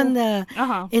he was in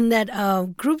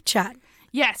that group chat.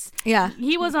 Yes. Yeah.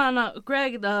 He was on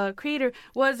Greg, the creator,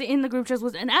 was in the group chats,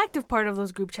 was an active part of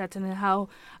those group chats, and how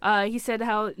he said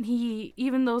how he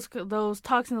even those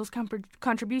talks and those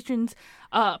contributions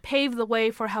paved the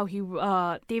way for how he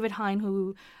David Hine,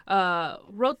 who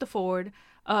wrote the forward,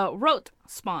 wrote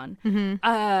Spawn.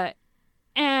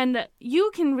 And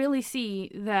you can really see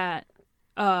that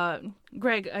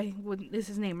Greg, is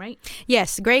his name, right?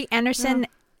 Yes, Greg Anderson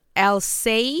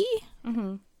Alsay.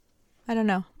 I don't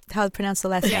know how to pronounce the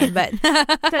last name, but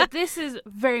that this is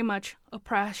very much a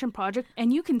passion project,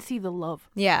 and you can see the love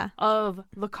of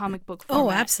the comic book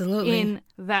format absolutely in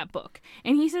that book.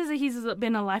 And he says that he's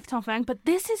been a lifetime fan, but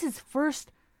this is his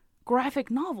first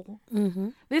graphic novel.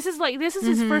 This is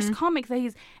his first comic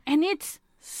that and it's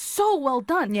so well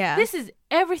done. This is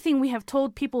everything we have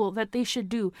told people that they should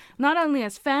do, not only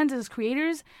as fans, as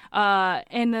creators,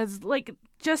 and as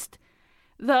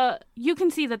you can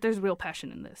see that there's real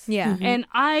passion in this. And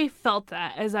I felt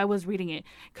that as I was reading it,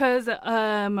 because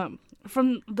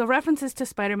from the references to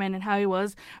Spider-Man and how he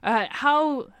was,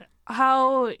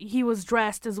 how he was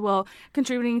dressed as well,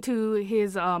 contributing to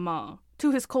his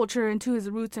culture and to his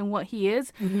roots and what he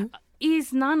is.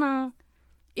 Isnana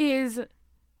is,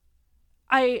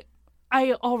 I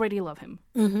already love him.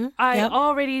 I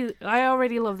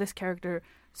already love this character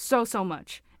so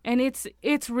much. And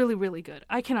it's really, really good.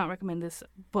 I cannot recommend this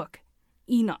book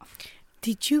enough.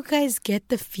 Did you guys get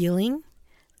the feeling?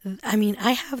 I mean,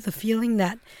 I have the feeling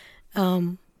that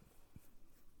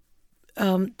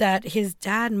that his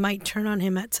dad might turn on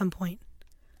him at some point.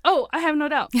 Oh, I have no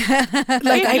doubt.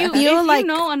 If you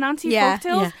know Anansi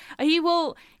folktales,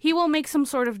 he will make some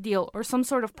sort of deal or some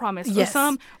sort of promise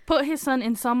or put his son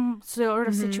in some sort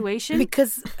of situation.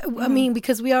 Because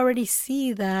because we already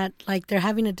see that they're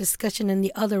having a discussion in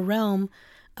the other realm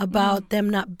about them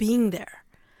not being there.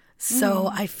 So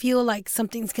I feel like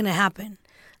something's gonna happen,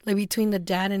 like between the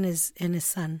dad and his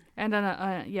son, And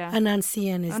Anansi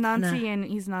and his Anansi and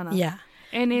Iznana. Yeah,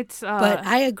 And it's but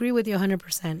I agree with you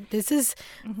 100%. This is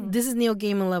Neil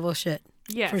Gaiman level shit.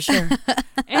 yeah. For sure.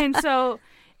 And so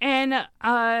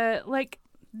like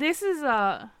this is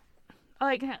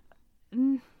like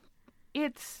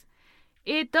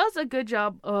it does a good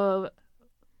job of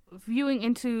viewing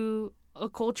into a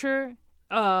culture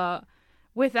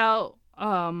without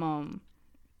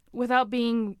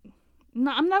being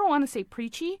I don't want to say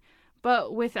preachy,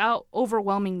 but without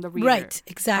overwhelming the reader. Right,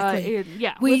 exactly.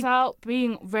 Without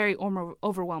being very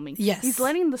overwhelming. Yes. He's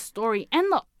letting the story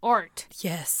and the art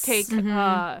Yes. take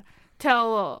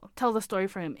tell the story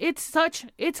for him.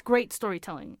 It's great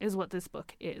storytelling is what this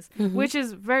book is, which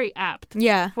is very apt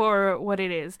for what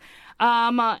it is.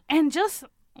 And just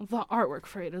the artwork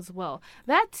for it as well.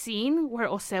 That scene where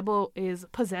Osebo is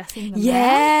possessing the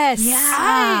man.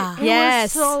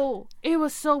 Yes. It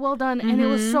was so well done, and it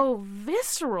was so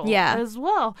visceral as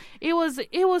well. It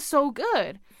was so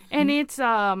good. And it's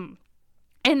and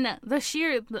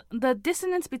the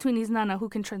dissonance between Iznana, who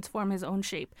can transform his own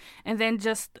shape, and then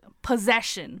just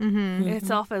possession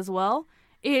itself as well.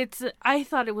 I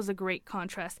thought it was a great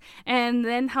contrast. And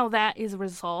then how that is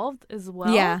resolved as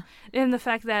well. Yeah. And the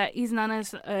fact that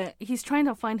Iznana he's trying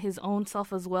to find his own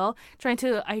self as well, trying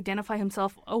to identify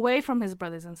himself away from his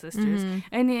brothers and sisters.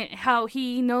 And how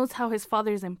he knows how his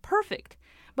father is imperfect,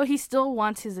 but he still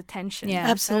wants his attention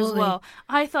Absolutely. as well.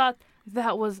 I thought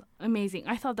that was amazing.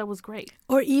 I thought that was great.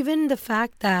 Or even the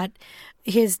fact that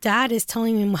his dad is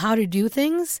telling him how to do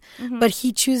things, but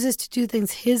he chooses to do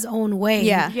things his own way.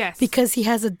 Yeah. Yes. Because he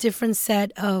has a different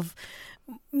set of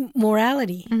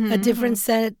morality, a different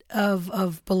set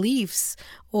of beliefs,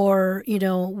 or,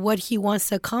 what he wants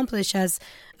to accomplish as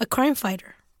a crime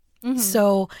fighter.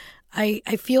 So I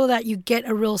feel that you get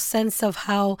a real sense of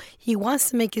how he wants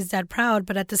to make his dad proud,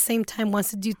 but at the same time wants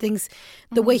to do things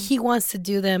the way he wants to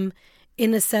do them,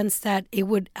 in a sense that it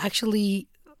would actually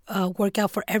work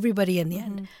out for everybody in the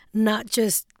end, not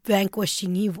just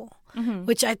vanquishing evil,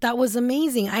 which I thought was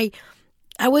amazing. I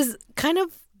was kind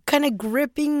of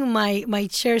gripping my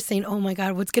chair saying, oh my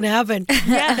God, what's going to happen?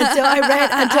 Until I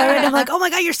read, I'm like, oh my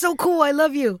God, you're so cool. I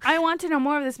love you. I want to know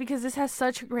more of this because this has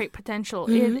such great potential.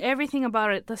 Everything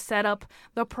about it, the setup,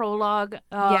 the prologue,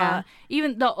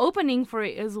 even the opening for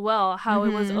it as well, how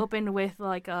it was opened with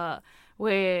like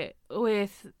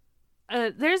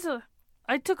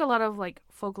I took a lot of like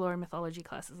folklore and mythology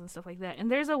classes and stuff like that. And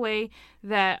there's a way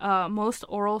that most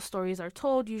oral stories are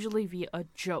told, usually via a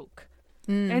joke.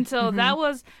 And so that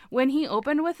was when he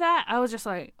opened with that. I was just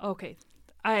like, okay,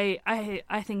 I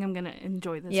think I'm gonna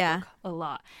enjoy this book a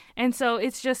lot. And so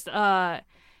it's just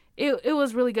it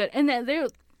was really good. And there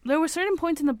were certain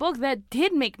points in the book that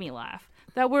did make me laugh,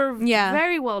 that were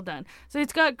very well done. So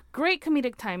it's got great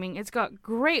comedic timing, it's got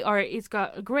great art, it's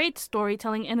got great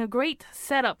storytelling, and a great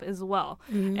setup as well.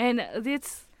 And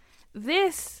this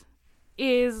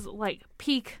is like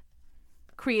peak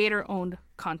creator-owned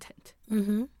content.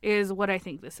 Is what I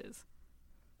think this is.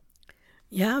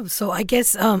 Yeah, so I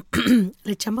guess le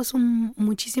echamos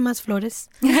muchísimas flores.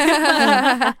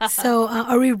 So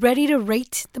are we ready to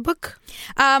rate the book?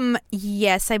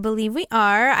 Yes, I believe we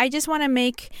are. I just want to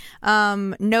make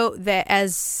note that,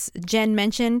 as Jen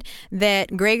mentioned,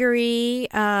 that Gregory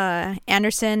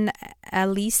Anderson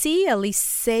Alice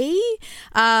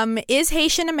is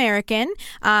Haitian American.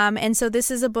 And so this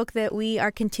is a book that we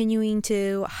are continuing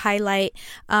to highlight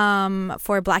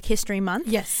for Black History Month.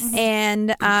 Yes.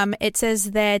 And it says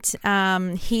that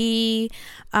he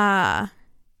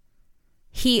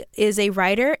is a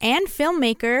writer and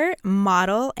filmmaker,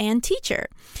 model, and teacher.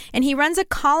 And he runs a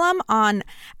column on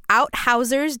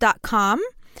Outhousers.com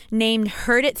named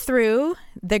Heard It Through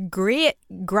the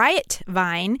Griot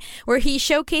Vine, where he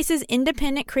showcases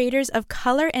independent creators of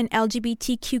color and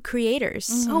LGBTQ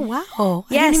creators. Oh, wow.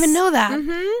 I didn't even know that.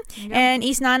 Yep. And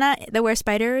Iznana, the Were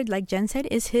Spider, like Jen said,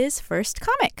 is his first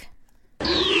comic.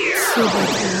 Super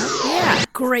cool. Yeah.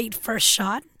 Great first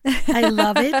shot. I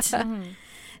love it.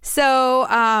 So,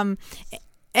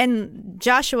 and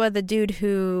Joshua, the dude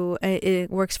who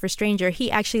works for Stranger,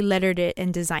 he actually lettered it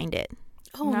and designed it.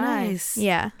 Oh, nice.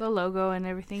 Yeah. The logo and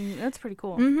everything. That's pretty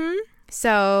cool.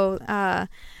 So,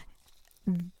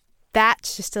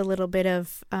 that's just a little bit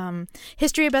of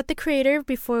history about the creator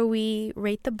before we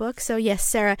rate the book. So yes,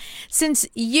 Sarah, since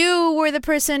you were the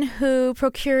person who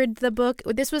procured the book,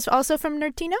 this was also from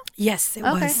Nerdtino? Yes, it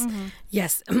was.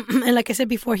 Yes. And like I said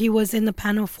before, he was in the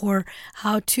panel for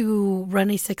how to run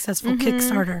a successful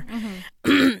Kickstarter.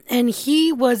 And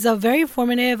he was very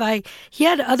informative. He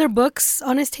had other books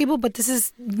on his table, but this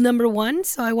is number one.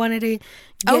 So I wanted to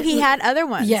he had other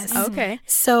ones. Yes. Okay.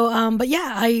 So, but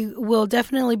yeah, I will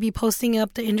definitely be posting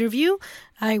up the interview.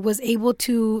 I was able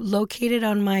to locate it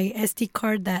on my SD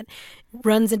card that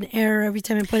runs an error every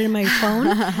time I put it in my phone.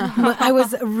 But I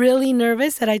was really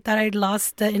nervous that I thought I'd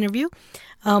lost the interview.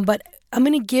 But I'm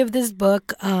going to give this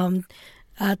book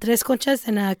tres conchas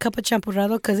and a cup of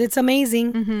champurrado because it's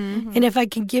amazing. And if I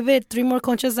can give it 3 more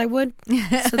conchas, I would.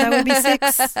 So that would be 6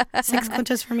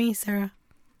 conchas for me, Sarah.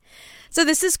 So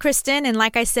this is Kristen, and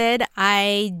like I said,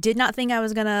 I did not think I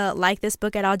was going to like this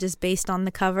book at all just based on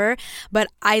the cover, but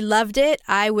I loved it.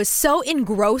 I was so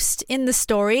engrossed in the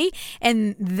story,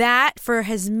 and that for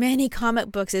as many comic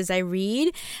books as I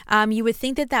read, you would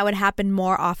think that would happen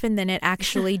more often than it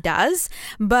actually does.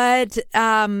 But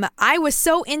I was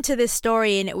so into this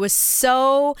story, and it was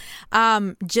so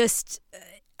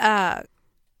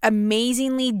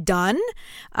amazingly done,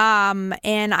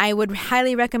 and I would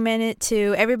highly recommend it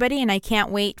to everybody, and I can't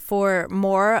wait for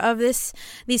more of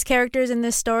these characters in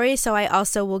this story, so I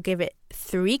also will give it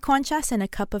 3 conchas and a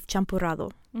cup of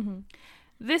champurrado.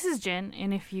 This is Jen,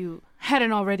 and if you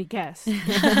hadn't already guessed,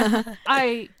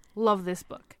 I love this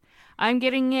book. I'm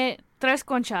getting it tres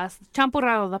conchas,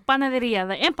 champurrado, the panaderia,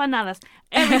 the empanadas,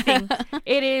 everything.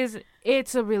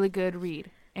 It's a really good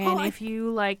read. And if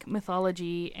you like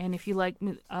mythology and if you like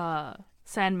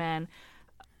Sandman,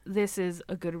 this is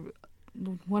a good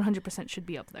 100% should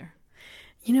be up there.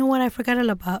 You know what? I forgot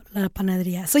about La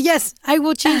Panaderia. So yes, I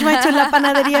will change mine to La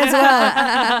Panaderia as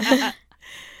well.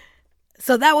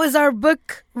 So that was our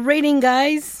book rating,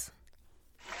 guys.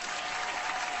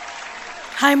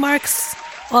 High marks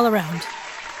all around.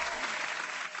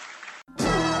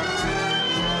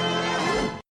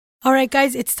 All right,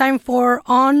 guys, it's time for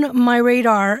On My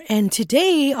Radar. And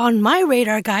today on my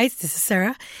radar, guys, this is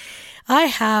Sarah, I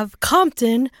have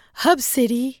Compton, Hub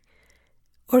City,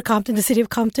 or Compton, the city of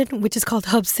Compton, which is called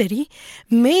Hub City,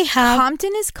 may have...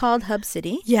 Compton is called Hub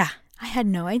City? Yeah. I had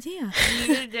no idea.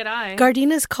 Neither did I.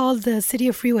 Gardena is called the city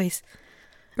of freeways.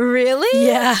 Really?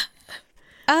 Yeah.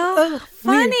 Oh,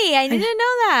 funny. Weird. I didn't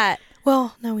know that.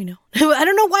 Well, now we know. I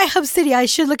don't know why Hub City. I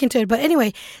should look into it. But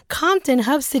anyway, Compton,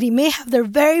 Hub City may have their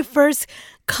very first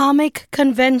comic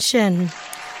convention.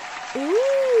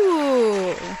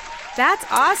 Ooh, that's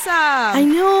awesome. I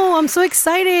know. I'm so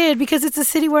excited because it's a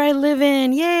city where I live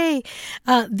in. Yay.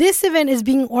 This event is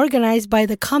being organized by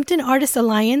the Compton Artists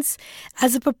Alliance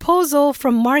as a proposal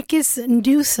from Marcus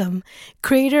Newsome,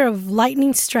 creator of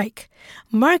Lightning Strike.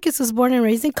 Marcus was born and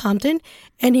raised in Compton,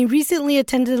 and he recently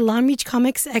attended the Long Beach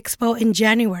Comics Expo in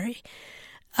January.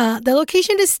 The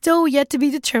location is still yet to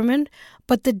be determined,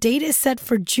 but the date is set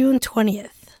for June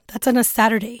 20th. That's on a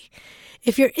Saturday.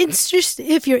 If you're interested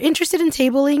in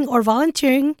tabling or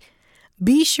volunteering,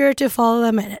 be sure to follow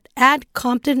them at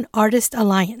Compton Artist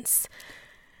Alliance.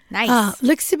 Nice.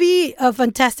 Looks to be a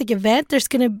fantastic event. They're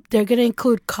gonna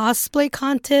include cosplay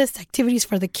contests, activities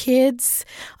for the kids,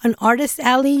 an artist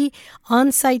alley,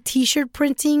 on-site T-shirt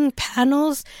printing,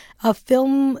 panels, a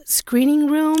film screening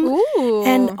room, Ooh.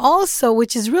 and also,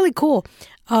 which is really cool,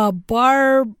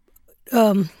 barber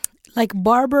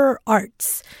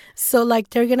arts. So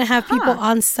like they're gonna have people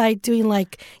on site doing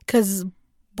because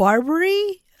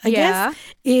Barbary, I guess,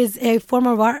 is a form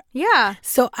of art. Yeah.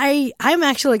 So I'm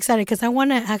actually excited because I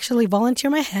want to actually volunteer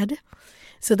my head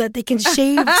so that they can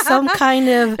shave some kind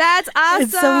of... That's awesome.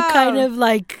 Some kind of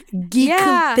geek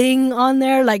thing on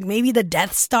there, like maybe the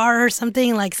Death Star or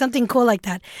something, like something cool like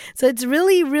that. So it's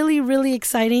really, really, really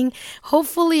exciting.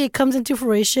 Hopefully it comes into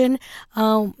fruition.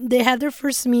 They had their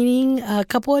first meeting a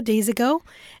couple of days ago.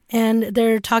 And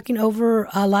they're talking over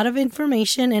a lot of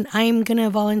information, and I'm going to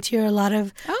volunteer a lot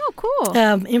of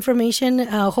information.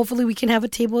 Hopefully we can have a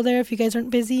table there if you guys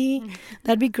aren't busy.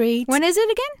 That'd be great. When is it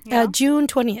again? June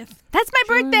 20th. That's my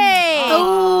birthday.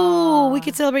 Oh, we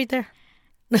could celebrate there.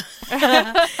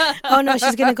 Oh, no,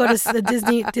 she's going to go to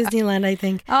Disneyland, I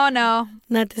think. Oh, no.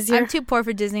 Not this year? I'm too poor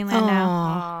for Disneyland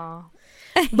now.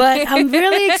 But I'm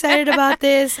really excited about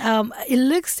this. It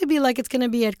looks to be like it's going to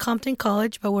be at Compton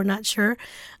College, but we're not sure.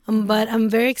 But I'm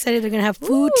very excited. They're going to have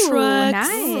food trucks.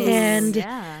 Nice.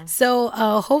 And so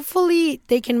hopefully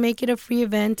they can make it a free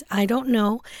event. I don't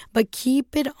know. But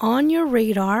keep it on your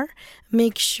radar.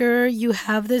 Make sure you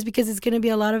have this because it's going to be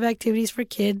a lot of activities for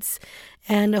kids.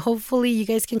 And hopefully you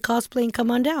guys can cosplay and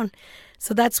come on down.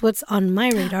 So that's what's on my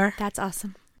radar. That's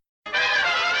awesome.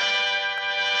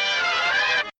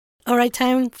 All right,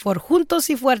 time for Juntos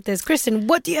y Fuertes. Kristen,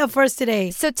 what do you have for us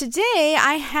today? So today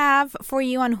I have for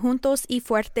you on Juntos y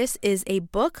Fuertes is a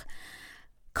book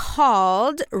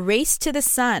called Race to the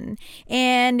Sun.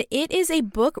 And it is a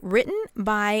book written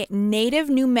by native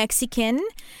New Mexican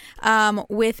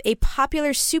with a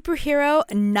popular superhero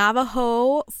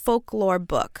Navajo folklore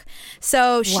book.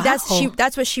 So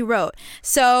that's what she wrote.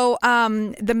 So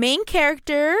the main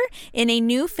character in a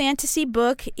new fantasy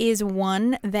book is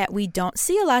one that we don't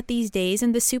see a lot these days,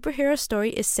 and the superhero story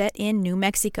is set in New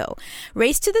Mexico.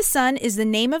 Race to the Sun is the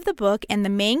name of the book, and the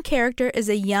main character is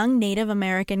a young Native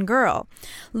American girl.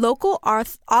 Local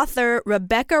author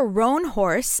Rebecca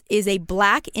Roanhorse is a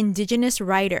Black indigenous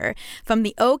writer from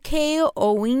the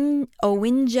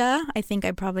Owinja, I think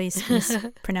I probably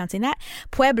mispronouncing that,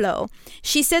 Pueblo.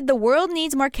 She said the world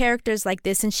needs more characters like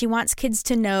this, and she wants kids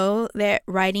to know that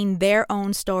writing their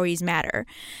own stories matter.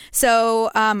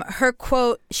 So her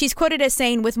quote, she's quoted as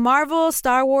saying, with Marvel,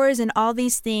 Star Wars, and all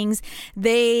these things,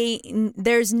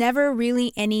 there's never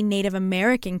really any Native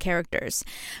American characters.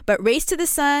 But Race to the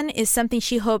Sun is something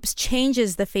she hopes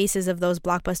changes the faces of those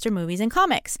blockbuster movies and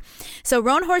comics. So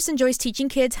Roanhorse enjoys teaching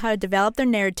kids how to develop their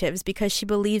narratives because she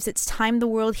believes it's time the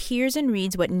world hears and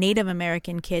reads what Native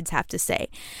American kids have to say.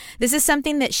 This is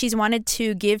something that she's wanted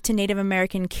to give to Native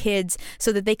American kids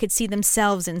so that they could see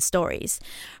themselves in stories.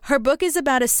 Her book is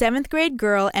about a 7th grade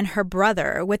girl and her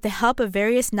brother. With the help of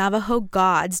various Navajo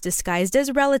gods disguised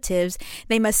as relatives,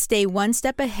 they must stay one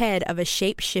step ahead of a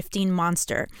shape-shifting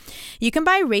monster. You can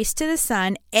buy Race to the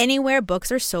Sun anywhere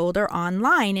books are sold or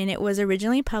online, and it was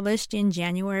originally published in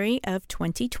January of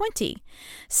 2020.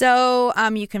 So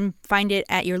you can find it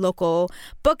at your local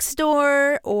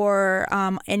bookstore or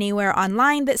anywhere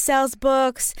online that sells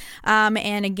books.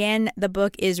 And again, the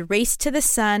book is Race to the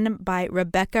Sun by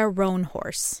Rebecca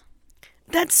Roanhorse.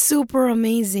 That's super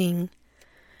amazing.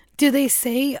 Do they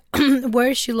say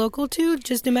where is she local to?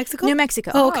 Just New Mexico? New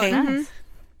Mexico. Oh, okay. Nice.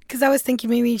 Because I was thinking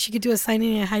maybe she could do a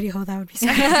signing at Heidi Ho. That would be so,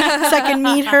 so I can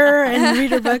meet her and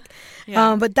read her book.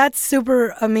 Yeah. But that's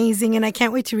super amazing, and I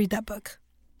can't wait to read that book.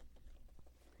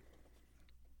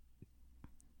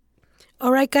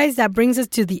 All right, guys, that brings us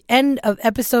to the end of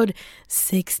episode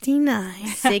 69.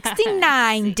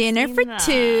 69, dinner for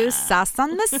two, sauce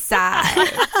on the side.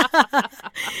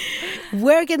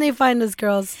 Where can they find us,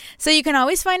 girls? So you can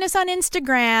always find us on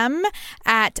Instagram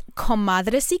at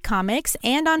Comadres y Comics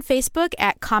and on Facebook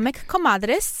at Comic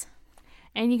Comadres.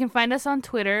 And you can find us on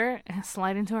Twitter and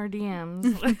slide into our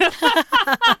DMs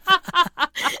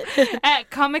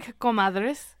at Comic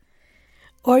Comadres.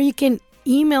 Or you can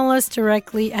email us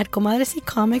directly at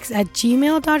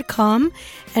comadresycomics@gmail.com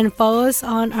and follow us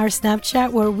on our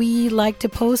Snapchat, where we like to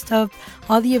post up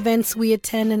all the events we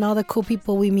attend and all the cool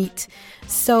people we meet.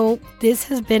 So this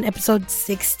has been episode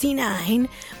 69.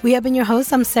 We have been your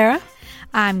hosts. I'm Sarah.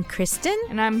 I'm Kristen.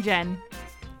 And I'm Jen.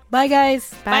 Bye,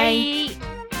 guys. Bye.